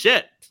 oh,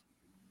 shit.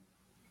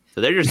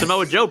 So there's your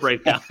Samoa Joe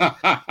breakdown. The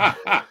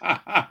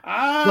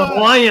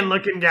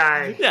Hawaiian-looking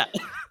guy. Yeah.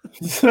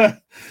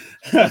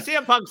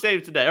 CM Punk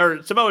saves today,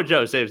 or Samoa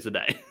Joe saves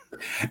today.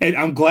 And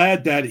I'm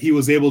glad that he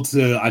was able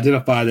to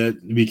identify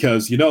that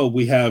because,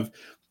 we have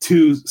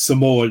two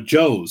Samoa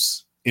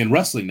Joes in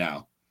wrestling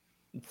now.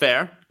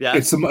 Fair, yeah.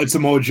 It's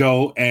Samoa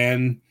Joe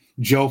and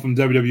Joe from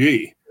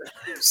WWE.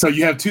 So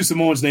you have two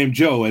Samoans named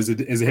Joe as a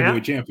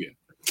heavyweight champion.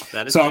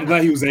 So I'm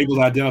glad he was able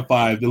to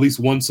identify at least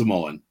one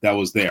Samoan that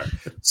was there.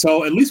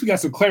 So at least we got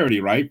some clarity,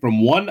 right?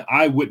 From one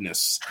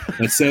eyewitness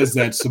that says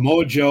that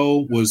Samoa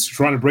Joe was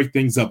trying to break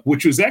things up,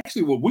 which was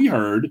actually what we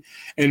heard,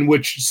 in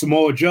which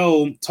Samoa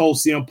Joe told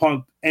CM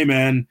Punk, "Hey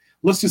man,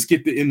 let's just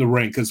get in the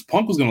ring," because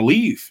Punk was going to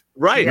leave.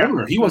 Right.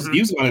 Remember, he was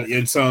going to,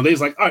 and so they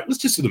was like, all right,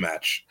 let's just do the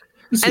match.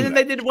 And then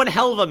they did one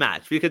hell of a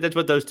match because that's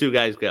what those two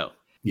guys go.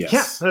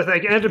 Yes. Yeah,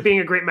 it ended up being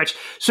a great match.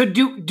 So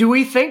do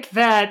we think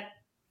that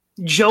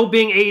Joe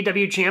being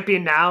AEW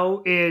champion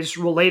now is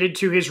related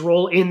to his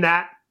role in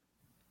that?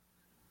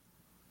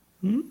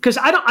 Because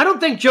I don't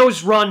think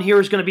Joe's run here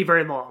is going to be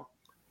very long.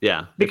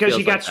 Yeah. Because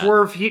you got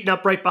Swerve heating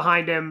up right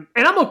behind him.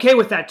 And I'm okay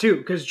with that too,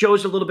 because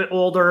Joe's a little bit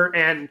older.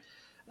 And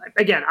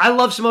again, I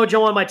love Samoa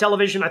Joe on my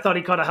television. I thought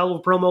he caught a hell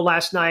of a promo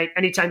last night.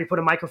 Anytime you put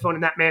a microphone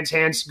in that man's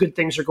hands, good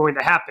things are going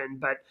to happen.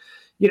 But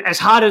as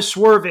hot as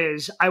Swerve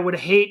is, I would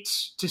hate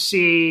to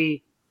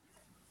see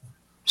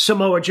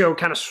Samoa Joe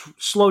kind of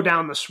slow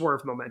down the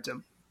Swerve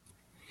momentum.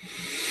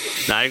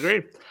 I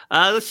agree.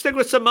 Let's stick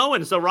with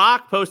Samoans. The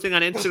Rock posting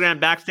on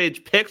Instagram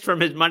backstage pics from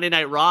his Monday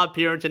Night Raw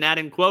appearance and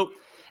adding, quote,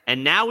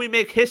 "And now we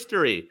make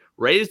history,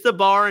 raise the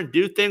bar, and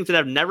do things that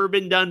have never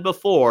been done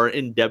before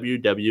in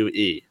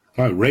WWE."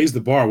 All right, raise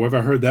the bar. Where have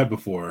I heard that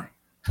before?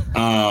 We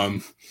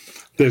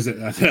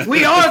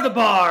are the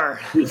bar.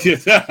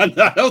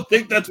 I don't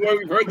think that's where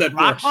we've heard that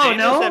before. Oh,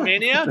 no?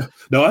 Mania?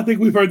 No, I think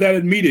we've heard that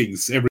in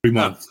meetings every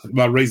month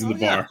about raising the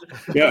bar.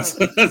 Yes,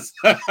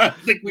 I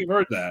think we've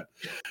heard that.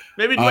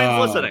 Maybe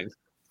Dwayne's listening.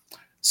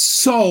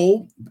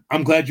 So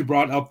I'm glad you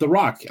brought up The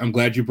Rock. I'm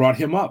glad you brought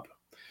him up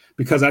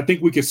because I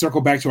think we could circle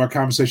back to our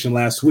conversation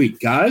last week.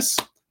 Guys,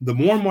 the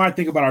more and more I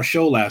think about our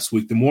show last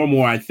week, the more and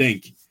more I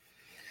think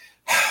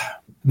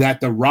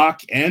that The Rock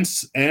and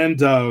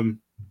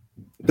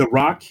The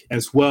Rock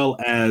as well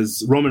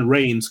as Roman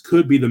Reigns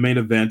could be the main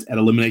event at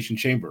Elimination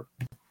Chamber,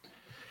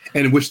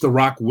 and in which The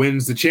Rock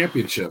wins the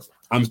championship.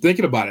 I'm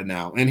thinking about it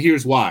now, and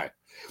here's why.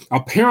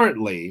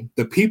 Apparently,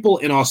 the people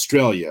in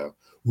Australia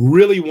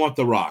really want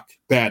The Rock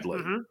badly.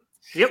 Mm-hmm.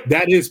 Yep.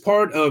 That is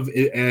part of,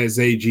 as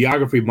a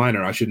geography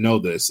minor, I should know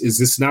this. Is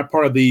this not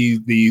part of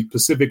the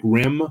Pacific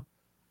Rim,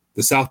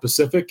 the South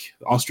Pacific,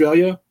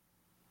 Australia?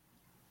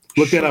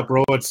 Look that up,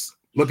 bro.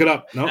 Look it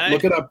up. No,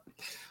 look it up.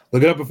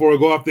 Look it up before we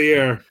go off the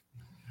air.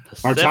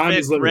 Pacific Our time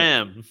is limited.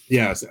 Rim.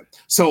 Yes.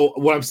 So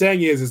what I'm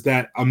saying is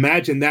that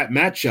imagine that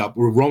matchup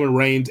with Roman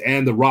Reigns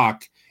and The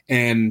Rock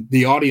and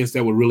the audience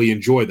that would really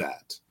enjoy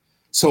that.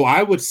 So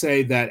I would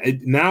say that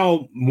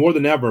now more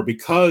than ever,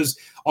 because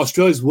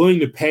Australia is willing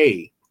to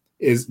pay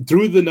is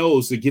through the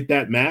nose to get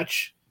that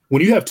match.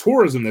 When you have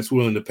tourism that's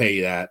willing to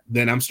pay that,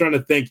 then I'm starting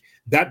to think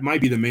that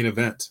might be the main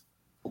event.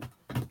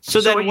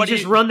 So then, what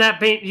you run that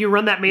main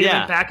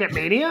event back at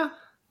Mania?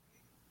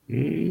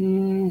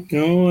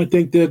 No, I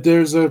think that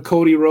there's a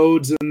Cody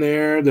Rhodes in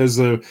there. There's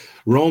a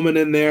Roman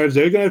in there.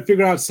 They're going to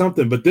figure out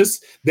something. But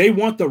they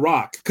want The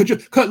Rock.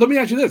 Let me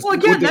ask you this. Well,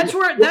 again, that's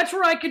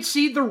where I could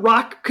see The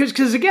Rock,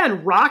 because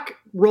again,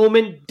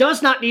 Roman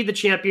does not need the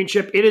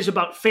championship. It is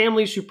about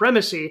family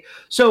supremacy.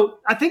 So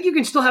I think you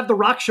can still have The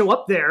Rock show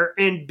up there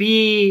and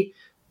be,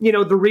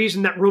 the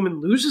reason that Roman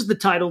loses the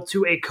title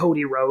to a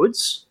Cody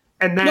Rhodes,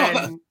 and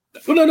then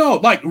no,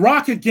 like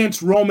Rock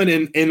against Roman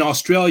in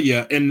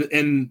Australia,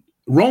 and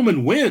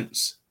Roman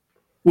wins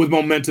with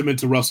momentum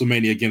into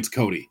WrestleMania against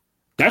Cody.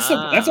 That's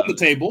on the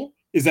table.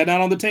 Is that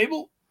not on the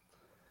table?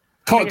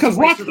 Because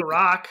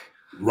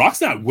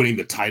Rock's not winning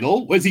the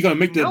title. What is he going to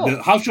make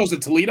the house shows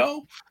in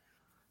Toledo?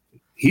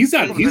 He's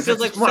not.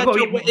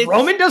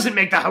 Roman doesn't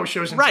make the house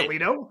shows in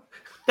Toledo.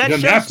 That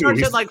show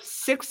starts at like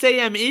 6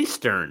 a.m.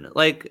 Eastern.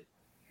 Like,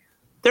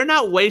 they're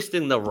not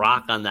wasting The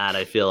Rock on that,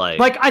 I feel like.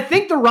 Like, I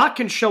think The Rock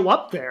can show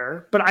up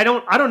there, but I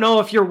don't know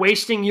if you're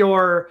wasting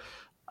your...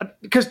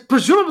 Because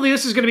presumably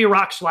this is going to be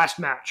Rock's last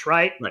match,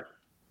 right? Right.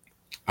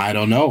 I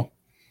don't know.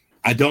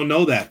 I don't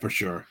know that for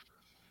sure.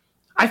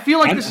 I feel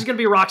like this is going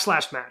to be Rock's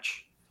last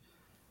match.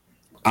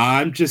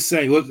 I'm just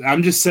saying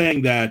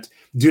that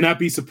do not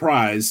be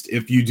surprised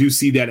if you do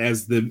see that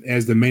as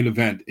the main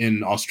event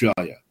in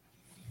Australia.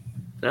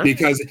 Huh?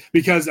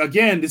 Because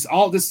again, this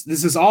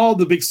is all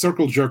the big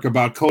circle jerk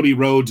about Cody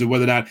Rhodes and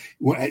whether or not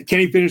can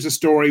he finish the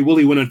story? Will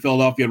he win in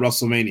Philadelphia at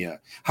WrestleMania?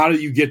 How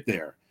do you get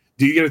there?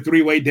 Do you get a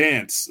three-way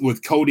dance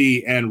with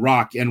Cody and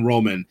Rock and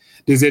Roman?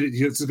 It's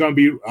going to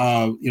be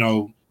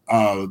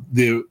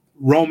the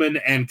Roman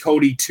and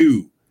Cody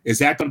 2? Is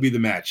that going to be the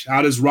match?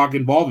 How does Rock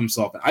involve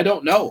himself? I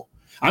don't know.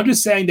 I'm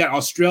just saying that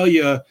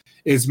Australia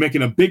is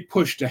making a big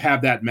push to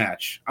have that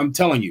match. I'm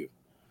telling you.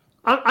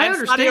 I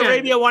understand. Saudi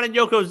Arabia wanted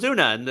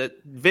Yokozuna, and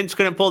that Vince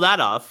couldn't pull that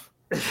off.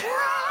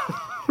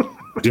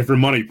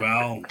 Different money,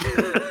 pal.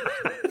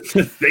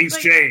 Things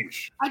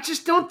change. I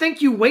just don't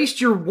think you waste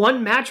your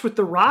one match with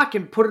The Rock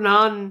and put it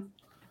on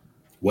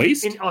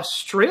in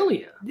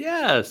Australia.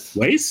 Yes.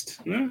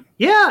 Waste?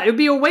 Yeah, it would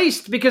be a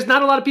waste because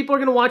not a lot of people are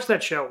going to watch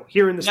that show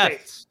here in the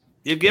States.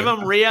 You give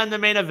them Rhea in the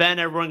main event,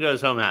 everyone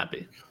goes home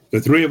happy. The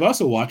three of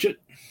us will watch it.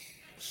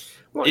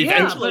 Well,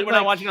 eventually, we're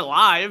not watching it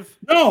live.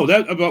 No,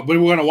 but we're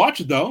going to watch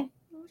it, though.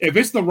 If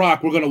it's The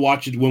Rock, we're going to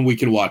watch it when we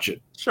can watch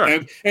it. Sure.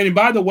 And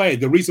by the way,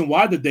 the reason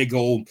why that they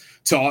go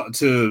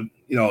to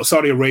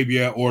Saudi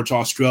Arabia or to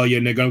Australia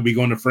and they're going to be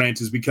going to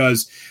France is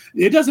because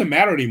it doesn't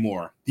matter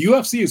anymore. The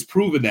UFC has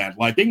proven that.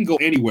 Like, they can go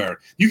anywhere.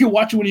 You can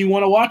watch it when you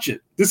want to watch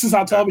it. This is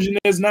how television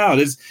is now.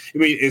 As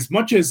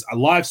much as a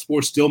live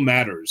sport still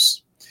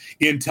matters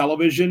in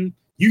television,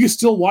 you can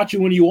still watch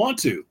it when you want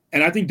to.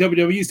 And I think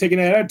WWE is taking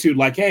that attitude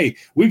like, hey,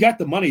 we got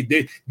the money.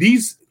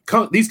 These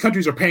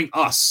countries are paying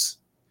us.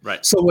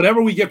 Right. So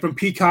whatever we get from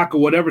Peacock or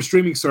whatever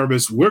streaming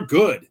service, we're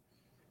good.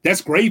 That's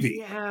gravy.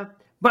 Yeah.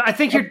 But I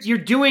think you're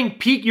doing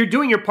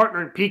your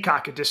partner in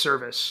Peacock a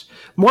disservice.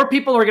 More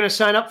people are going to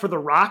sign up for The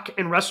Rock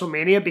and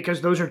WrestleMania because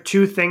those are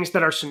two things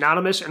that are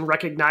synonymous and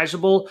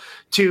recognizable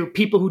to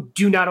people who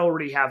do not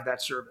already have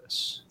that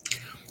service.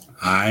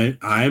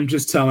 I'm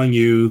just telling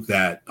you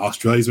that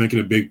Australia's making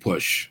a big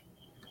push.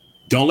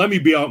 Don't let me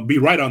be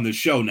right on this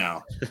show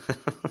now.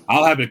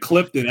 I'll have it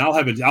clipped and I'll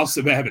have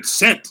it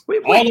sent.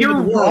 Wait, you're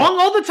wrong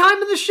all the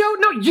time in the show?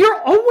 No,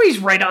 you're always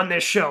right on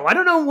this show. I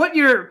don't know what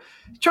you're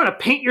trying to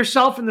paint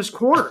yourself in this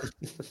corner.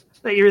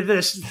 That you're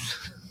this.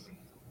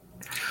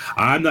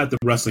 I'm not the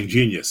wrestling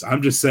genius.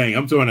 I'm just saying,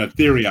 I'm throwing a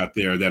theory out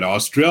there that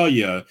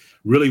Australia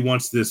really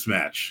wants this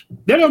match.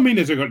 That don't mean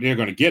that they're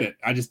going to get it.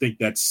 I just think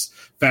that's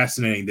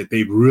fascinating that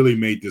they've really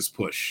made this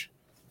push.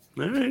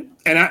 All right.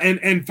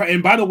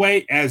 And by the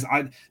way,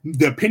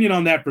 the opinion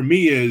on that for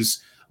me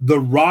is The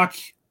Rock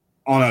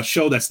on a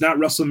show that's not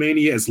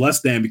WrestleMania is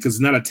less than because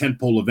it's not a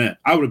tentpole event.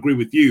 I would agree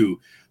with you.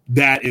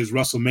 That is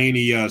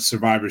WrestleMania,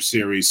 Survivor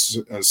Series,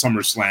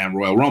 SummerSlam,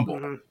 Royal Rumble.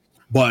 Mm-hmm.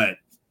 But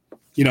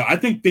I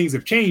think things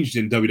have changed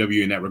in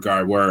WWE in that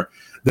regard, where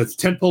the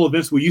tentpole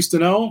events we used to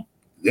know,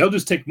 they'll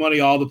just take money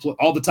all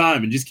the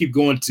time and just keep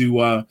going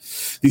to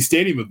these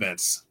stadium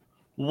events.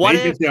 They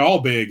think they're all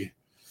big.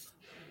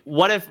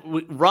 What if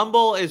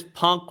Rumble is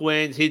Punk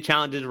wins, he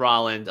challenges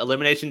Rollins,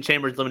 Elimination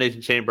Chamber is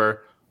Elimination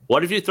Chamber.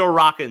 What if you throw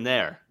Rock in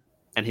there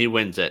and he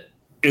wins it?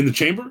 In the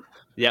chamber?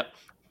 Yep.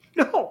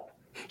 No.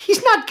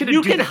 He's not going to do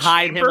You can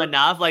hide chamber. him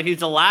enough. Like, he's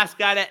the last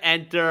guy to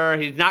enter.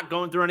 He's not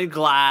going through any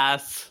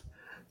glass.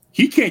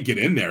 He can't get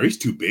in there. He's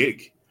too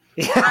big.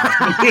 He's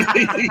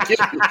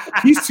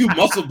too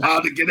muscle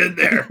bound to get in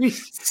there.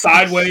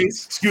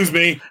 Sideways. Excuse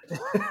me.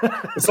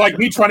 It's like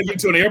me trying to get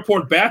into an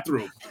airport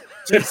bathroom.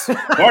 Just,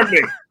 pardon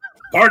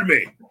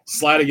me.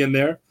 Sliding in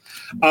there.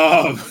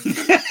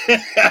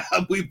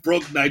 We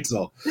broke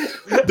Nigel.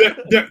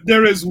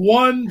 There is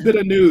one bit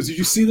of news. Did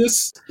you see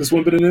this? This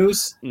one bit of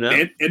news? No.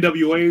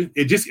 NWA.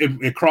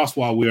 It crossed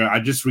while I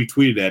just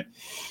retweeted it.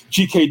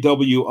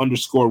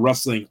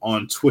 GKW_wrestling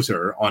on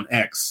Twitter, on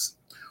X.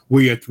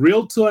 We are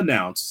thrilled to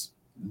announce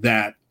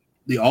that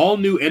the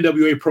all-new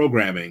NWA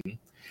programming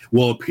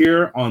will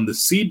appear on the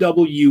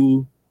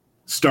CW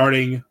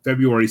starting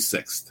February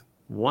 6th.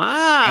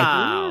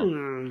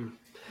 Wow.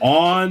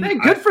 Hey,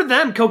 good for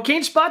them.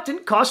 Cocaine Spot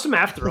didn't cost them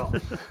after all.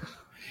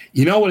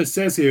 You know what it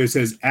says here? It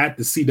says at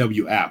the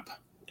CW app.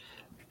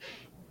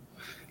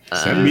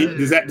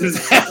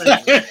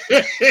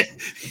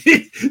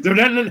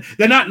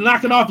 They're not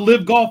knocking off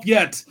Live Golf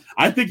yet.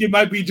 I think it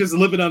might be just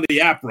living on the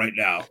app right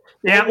now.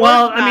 Yeah,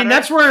 well, I mean,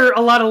 that's where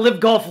a lot of Live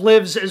Golf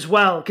lives as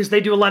well, because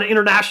they do a lot of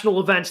international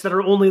events that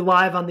are only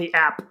live on the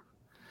app.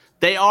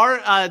 They are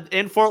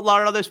in Fort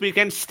Lauderdale this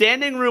weekend.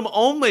 Standing room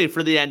only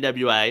for the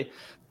NWA.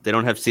 They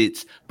don't have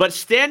seats, but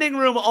standing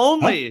room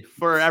only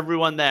for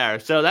everyone there.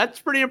 So that's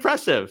pretty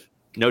impressive.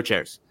 No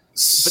chairs.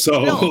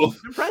 Still,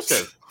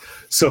 impressive.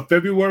 So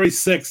February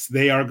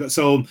 6th,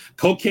 so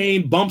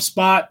Cocaine Bump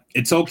Spot,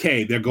 it's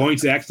okay. They're going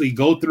to actually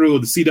go through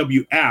the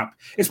CW app.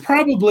 It's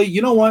probably,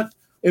 you know what?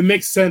 It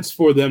makes sense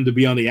for them to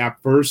be on the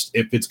app first.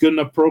 If it's good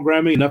enough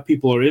programming, enough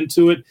people are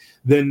into it,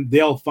 then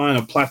they'll find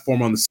a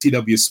platform on the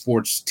CW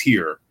Sports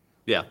tier.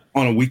 Yeah,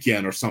 on a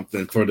weekend or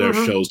something for their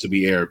shows to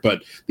be aired.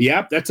 But the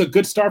app, that's a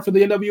good start for the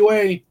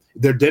NWA.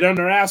 They're dead on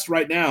their ass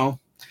right now.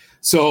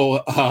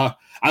 So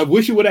I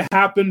wish it would have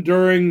happened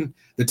during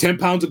the 10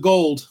 pounds of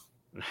gold.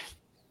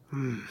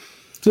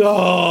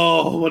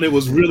 Oh, when it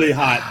was really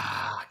hot.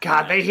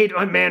 God, they hate,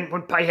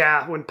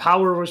 when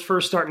Power was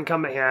first starting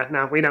coming. Yeah,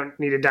 no, we don't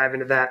need to dive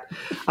into that.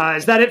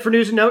 Is that it for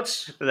news and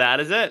notes? That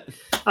is it.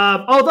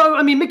 Although,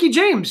 I mean, Mickey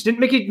James is in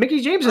your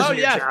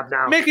job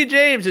now. Mickey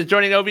James is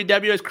joining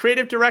OVW as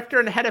creative director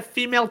and head of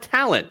female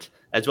talent,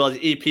 as well as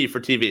EP for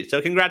TV.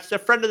 So congrats to a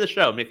friend of the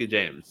show, Mickey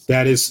James.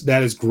 That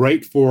is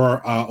great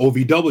for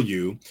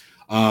OVW.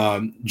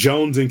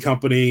 Jones and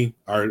company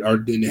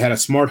had a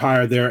smart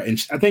hire there,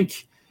 and I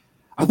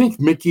think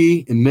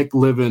Mickey and Nick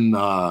live in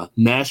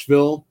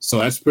Nashville, so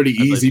that's pretty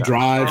easy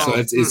drive. So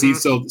that's easy.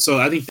 So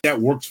I think that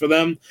works for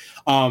them.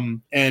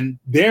 And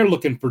they're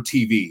looking for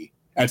TV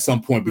at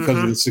some point because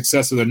of the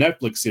success of their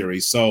Netflix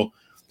series. So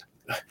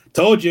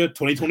told you,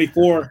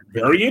 2024,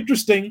 very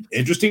interesting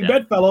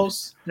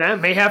bedfellows. Yeah,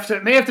 may have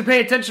to pay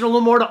attention a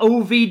little more to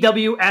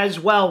OVW as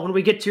well when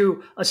we get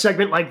to a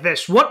segment like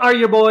this. What are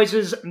your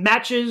boys'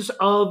 matches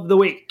of the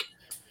week?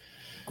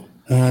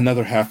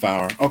 Another half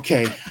hour.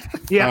 Okay.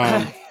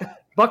 Yeah.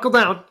 Buckle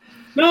down.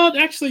 No,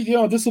 actually,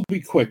 this will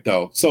be quick,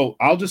 though. So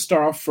I'll just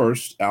start off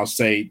first. I'll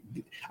say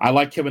I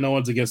like Kevin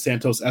Owens against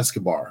Santos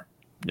Escobar.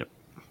 Yep.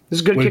 This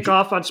is a good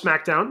kickoff on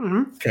SmackDown.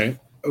 Mm-hmm. Okay.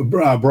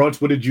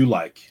 Broach, what did you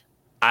like?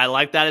 I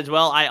like that as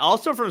well. I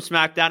also, from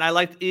SmackDown, I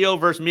liked Io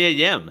versus Mia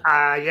Yim.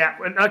 Yeah.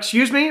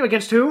 Excuse me?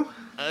 Against who?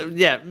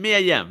 Mia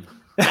Yim.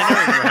 I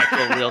know her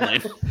actual real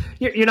name.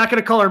 You're not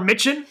going to call her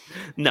Mitchin?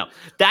 No.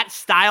 That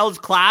Styles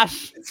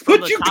Clash.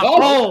 What you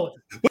call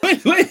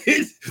it? Wait,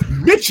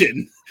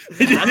 Mitchin?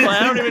 That's why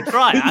I don't even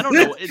try. I don't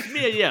know. It's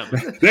Mia Yim.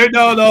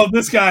 No,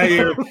 this guy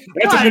here.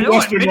 That's a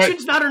Midwestern.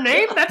 Mitchin's not her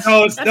name? That's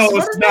it's what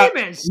not. her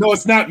name is. No,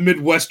 it's not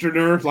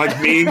Midwesterner like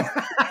me.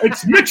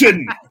 It's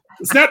Mitchin.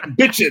 It's not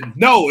bitchin'.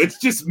 No, it's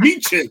just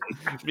Meechin.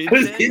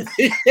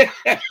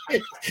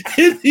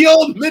 It's the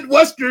old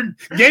Midwestern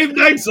game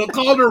night, so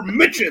called her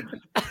Mitchin.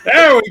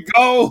 There we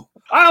go.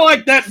 I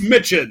like that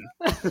Mitchin.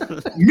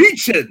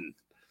 Meechin.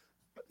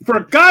 For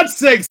God's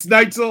sakes,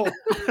 Neitzel.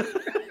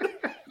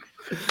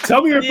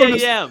 Tell me you're from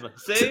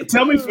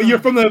Tell me you're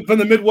from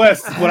the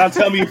Midwest when I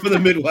tell me you're from the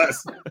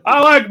Midwest. I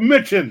like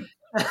Mitchin.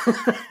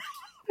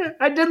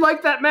 I did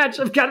like that match.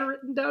 I've got it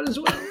written down as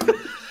well.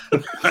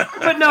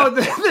 But no,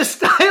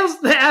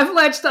 the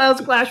Avalanche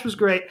Styles Clash was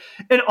great.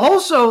 And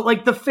also,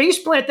 like, the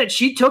faceplant that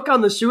she took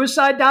on the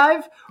suicide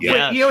dive when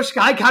Io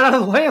Sky got out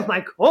of the way, I'm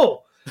like,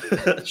 oh,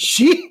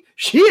 she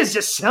is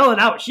just selling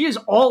out. She is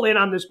all in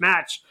on this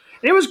match.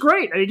 And it was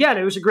great. And again,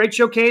 it was a great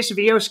showcase of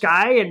Io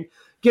Sky and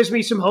gives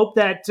me some hope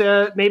that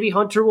maybe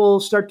Hunter will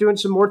start doing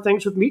some more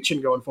things with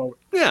Meechin going forward.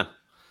 Yeah.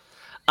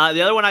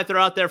 The other one I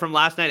throw out there from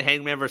last night,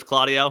 Hangman versus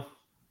Claudio.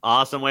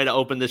 Awesome way to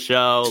open the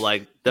show.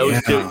 Like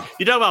those two.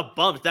 You talk about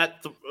bumps.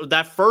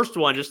 That first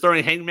one, just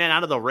throwing Hangman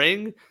out of the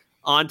ring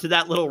onto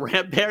that little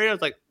ramp area. I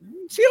was like,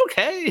 is he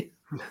okay?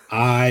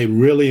 I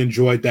really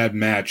enjoyed that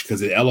match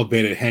because it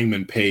elevated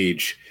Hangman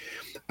Page.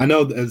 I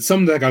know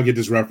some like I'll get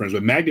this reference,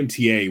 but Magnum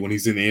TA, when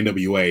he's in the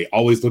NWA,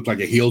 always looked like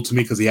a heel to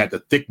me because he had the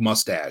thick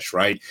mustache,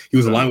 right? He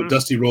was aligned with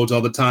Dusty Rhodes all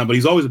the time, but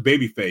he's always a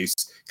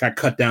babyface. Got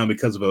cut down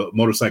because of a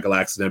motorcycle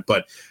accident,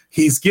 but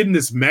he's getting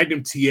this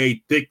Magnum TA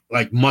thick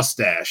like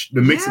mustache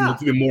that makes him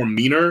look even more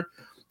meaner.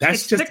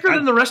 It's just thicker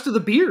than the rest of the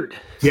beard.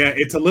 Yeah,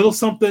 it's a little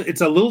something.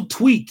 It's a little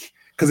tweak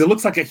because it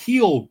looks like a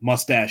heel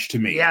mustache to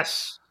me.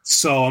 Yes.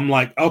 So I'm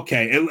like,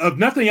 okay, if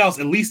nothing else,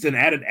 at least an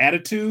added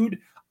attitude.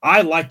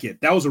 I like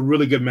it. That was a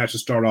really good match to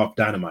start off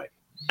Dynamite.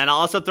 And I'll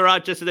also throw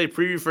out just as a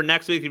preview for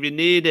next week if you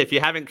need. If you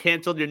haven't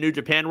canceled your New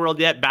Japan World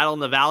yet, Battle in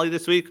the Valley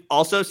this week.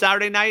 Also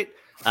Saturday night,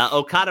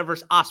 Okada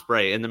versus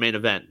Ospreay in the main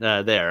event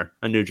there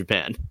in New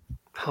Japan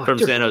from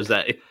San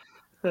Jose.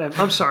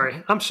 I'm sorry,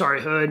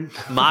 Hood.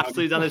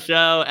 Moxley's on the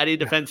show. Eddie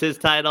defends his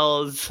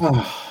titles.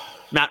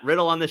 Matt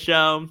Riddle on the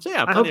show. So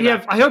yeah, I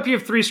hope you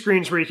have 3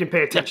 screens where you can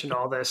pay attention to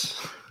all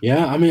this.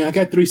 Yeah, I mean, I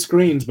got 3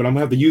 screens, but I'm gonna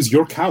have to use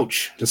your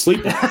couch to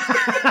sleep on.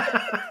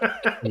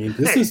 I mean,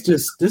 this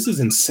is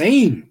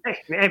insane.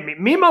 Hey,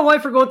 me and my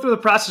wife are going through the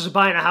process of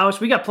buying a house.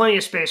 We got plenty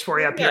of space for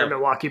you up here in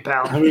Milwaukee,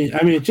 pal. I mean,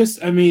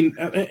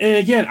 and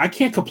again, I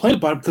can't complain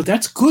about it because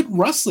that's good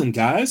wrestling,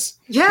 guys.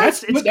 Yeah,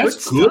 that's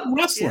good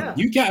wrestling. Yeah.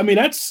 You got, I mean,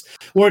 that's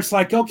where it's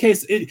like, okay,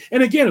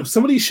 and again, if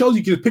some of these shows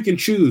you can pick and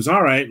choose.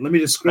 All right, let me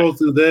just scroll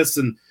through this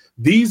and.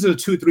 These are the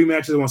 2-3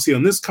 matches I want to see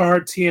on this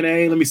card.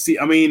 TNA, let me see.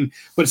 I mean,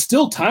 but it's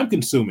still time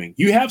consuming.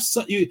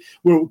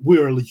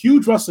 We're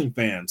huge wrestling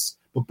fans,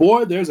 but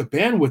boy, there's a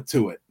bandwidth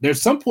to it.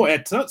 There's some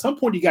point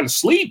you got to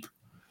sleep.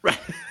 Right.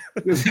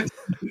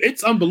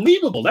 It's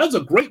unbelievable. Those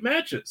are great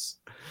matches.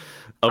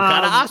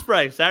 Okada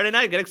Ospreay Saturday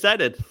night. Get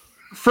excited.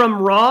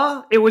 From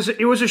Raw, it was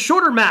a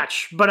shorter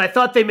match, but I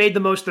thought they made the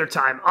most of their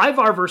time.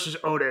 Ivar versus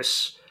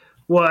Otis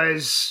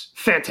was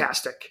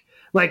fantastic.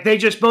 Like, they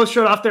just both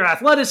showed off their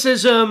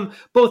athleticism,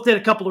 both did a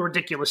couple of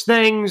ridiculous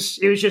things.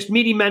 It was just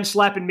meaty men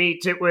slapping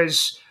meat. It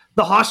was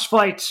the hoss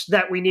fights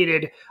that we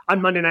needed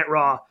on Monday Night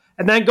Raw.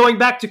 And then going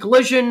back to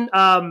Collision,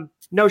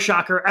 no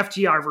shocker,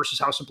 FTR versus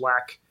House of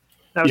Black.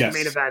 That was the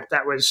main event.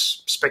 That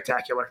was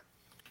spectacular.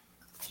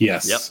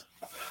 Yes.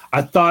 Yep.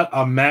 I thought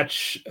a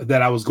match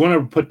that I was going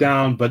to put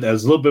down, but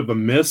as a little bit of a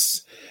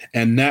miss,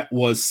 and that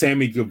was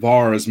Sammy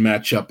Guevara's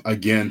matchup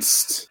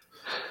against...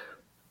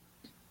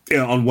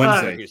 on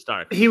Wednesday. Ricky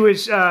Starks. He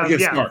was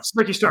Starks.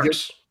 Ricky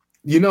Starks.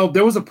 You know,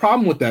 there was a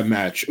problem with that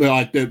match.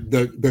 Like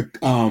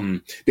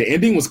the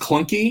ending was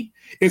clunky.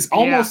 It's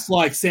almost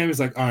like Sammy's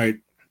like, all right,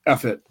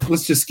 F it.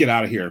 Let's just get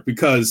out of here.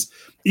 Because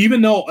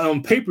even though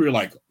on paper you're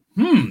like,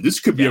 this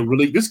could be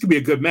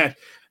a good match.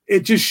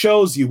 It just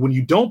shows you when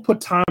you don't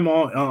put time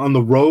on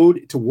the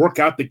road to work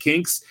out the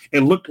kinks,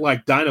 it looked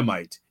like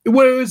Dynamite. It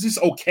was just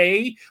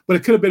okay, but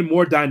it could have been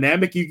more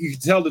dynamic. You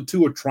could tell the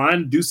two were trying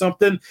to do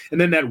something,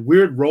 and then that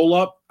weird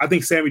roll-up, I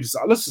think Sammy just,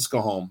 let's just go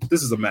home.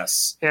 This is a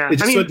mess. Yeah.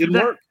 It didn't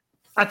work.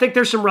 I think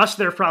there's some rust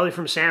there probably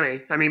from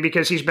Sammy. I mean,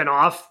 because he's been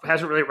off,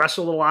 hasn't really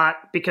wrestled a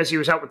lot because he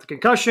was out with the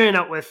concussion,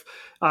 out with,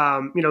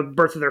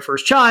 birth of their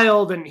first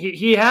child. And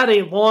he had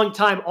a long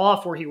time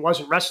off where he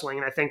wasn't wrestling.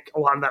 And I think a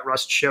lot of that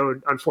rust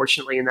showed,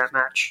 unfortunately, in that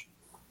match.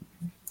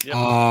 Yep.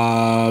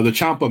 The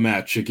Ciampa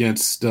match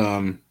against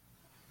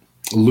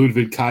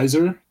Ludwig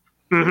Kaiser.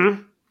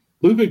 Mm-hmm.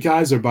 Ludwig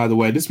Kaiser, by the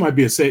way, this might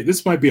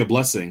be a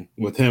blessing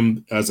with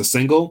him as a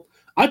single.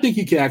 I think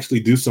he can actually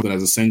do something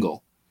as a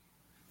single.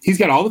 He's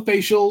got all the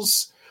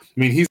facials. I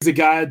mean, he's the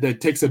guy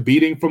that takes a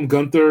beating from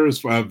Gunther,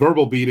 a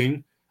verbal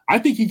beating. I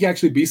think he can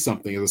actually be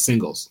something as a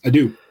singles. I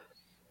do.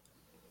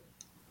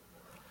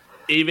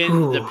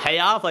 Even the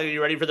payoff, like, are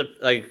you ready for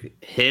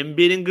him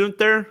beating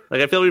Gunther?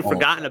 Like, I feel we've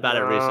forgotten about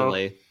it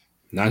recently.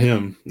 Not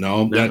him.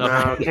 No,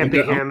 can't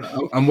be him.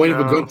 I'm waiting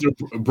for Gunther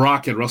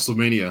Brock at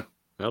WrestleMania.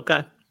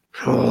 Okay.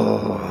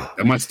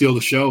 That might steal the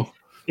show.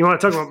 You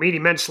want to talk about meaty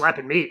men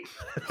slapping meat?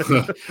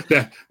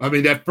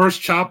 that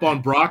first chop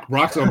on Brock's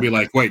going to be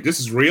like, wait, this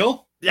is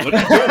real?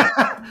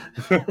 Yeah.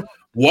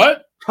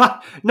 What?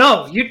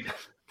 No, you.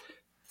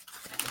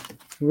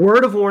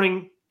 Word of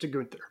warning to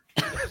Gunther.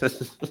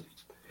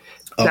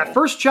 That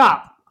first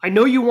chop, I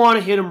know you want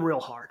to hit him real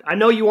hard. I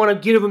know you want to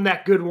give him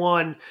that good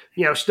one.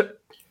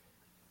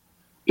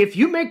 If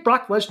you make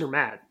Brock Lesnar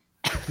mad,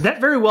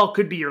 that very well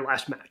could be your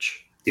last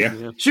match.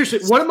 Yeah. Seriously,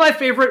 one of my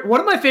favorite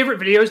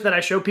videos that I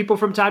show people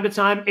from time to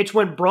time, it's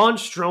when Braun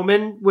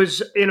Strowman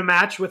was in a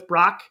match with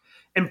Brock,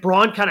 and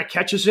Braun kind of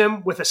catches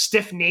him with a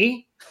stiff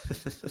knee.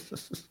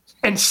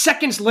 And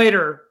seconds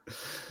later,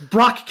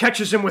 Brock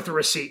catches him with a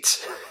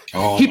receipt.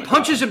 Oh, he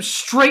punches him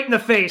straight in the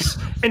face,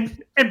 and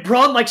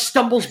Braun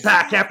stumbles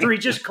back after he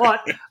just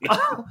caught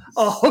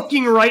a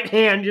hooking right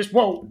hand. Just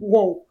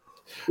whoa,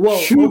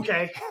 Shoot.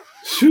 okay.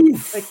 Shoot.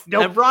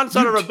 And Braun's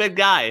sort of a big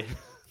guy.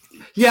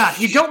 Yeah,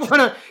 you don't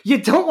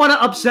want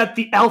to upset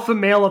the alpha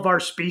male of our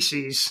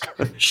species.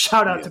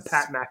 Shout out to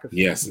Pat McAfee.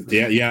 Yes,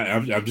 yeah.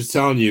 I'm just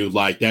telling you,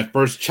 like that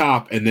first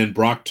chop, and then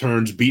Brock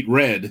turns beat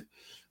red,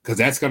 because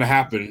that's going to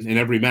happen in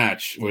every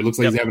match where it looks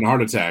like he's having a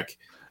heart attack.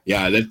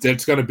 Yeah,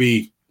 that'll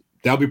be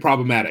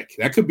problematic.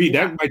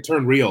 That might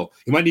turn real.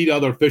 You might need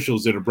other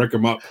officials there to break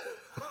him up.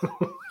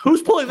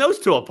 Who's pulling those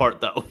two apart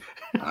though?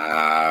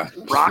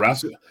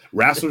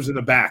 Wrestlers in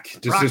the back.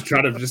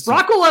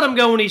 Brock will let him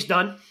go when he's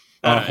done.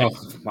 Oh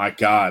my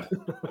God.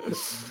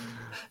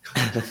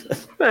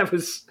 Now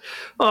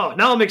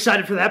I'm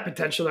excited for that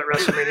potential at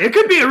WrestleMania. It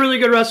could be a really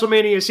good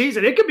WrestleMania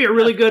season. It could be a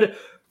really good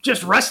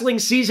just wrestling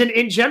season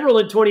in general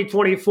in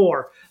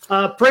 2024.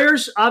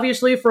 Prayers,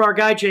 obviously, for our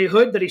guy Jay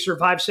Hood that he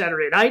survived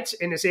Saturday night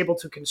and is able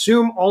to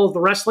consume all of the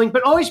wrestling.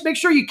 But always make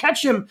sure you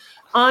catch him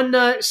on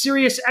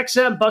Sirius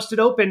XM Busted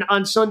Open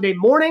on Sunday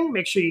morning.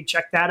 Make sure you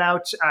check that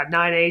out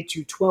 9 a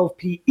to 12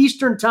 p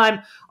Eastern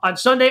time on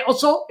Sunday.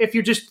 Also, if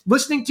you're just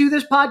listening to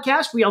this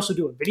podcast, we also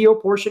do a video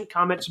portion.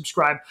 Comment,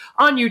 subscribe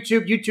on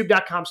YouTube,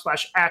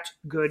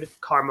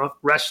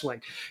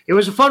 youtube.com/@GoodKarmaWrestling. It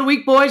was a fun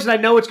week, boys, and I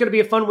know it's going to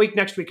be a fun week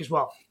next week as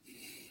well.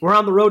 We're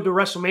on the road to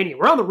WrestleMania.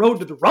 We're on the road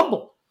to the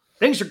Rumble.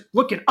 Things are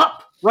looking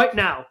up right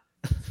now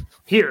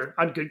here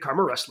on Good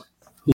Karma Wrestling.